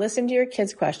 5, listen to your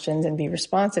kids' questions and be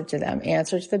responsive to them.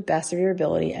 Answer to the best of your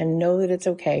ability and know that it's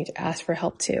okay to ask for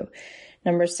help too.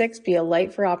 Number 6, be a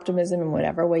light for optimism in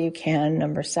whatever way you can.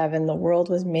 Number 7, the world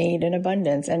was made in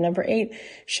abundance. And number 8,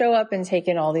 show up and take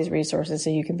in all these resources so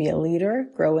you can be a leader,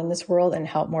 grow in this world, and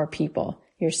help more people.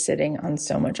 You're sitting on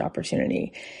so much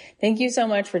opportunity. Thank you so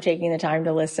much for taking the time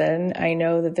to listen. I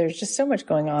know that there's just so much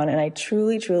going on, and I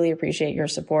truly, truly appreciate your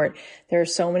support. There are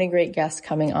so many great guests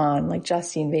coming on, like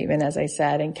Justine Bateman, as I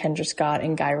said, and Kendra Scott,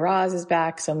 and Guy Raz is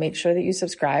back. So make sure that you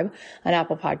subscribe on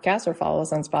Apple Podcasts or follow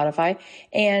us on Spotify.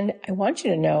 And I want you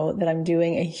to know that I'm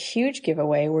doing a huge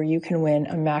giveaway where you can win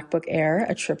a MacBook Air,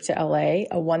 a trip to LA,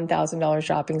 a $1,000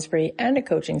 shopping spree, and a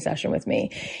coaching session with me.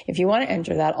 If you want to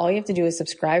enter that, all you have to do is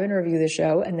subscribe and review the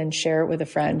show and then share it with a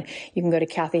friend. You can go to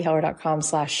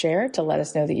kathyheller.com/share to let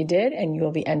us know that you did, and you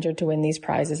will be entered to win these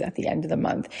prizes at the end of the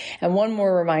month. And one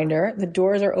more reminder, the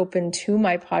doors are open to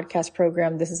my podcast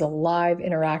program. This is a live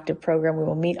interactive program. We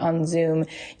will meet on Zoom.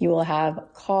 You will have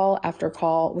call after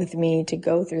call with me to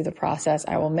go through the process.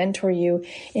 I will mentor you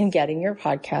in getting your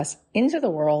podcast into the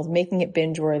world, making it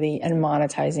binge worthy and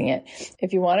monetizing it.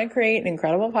 If you want to create an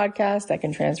incredible podcast that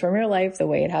can transform your life the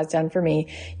way it has done for me,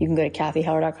 you can go to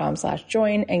kathyheller.com/join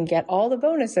and get all the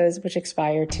bonuses which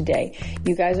expire today.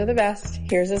 You guys are the best.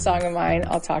 Here's a song of mine.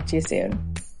 I'll talk to you soon.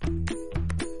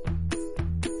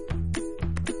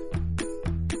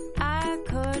 I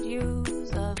could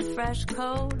use a fresh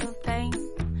coat of paint,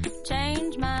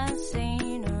 change my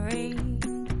scenery,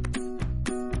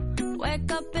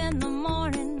 wake up in the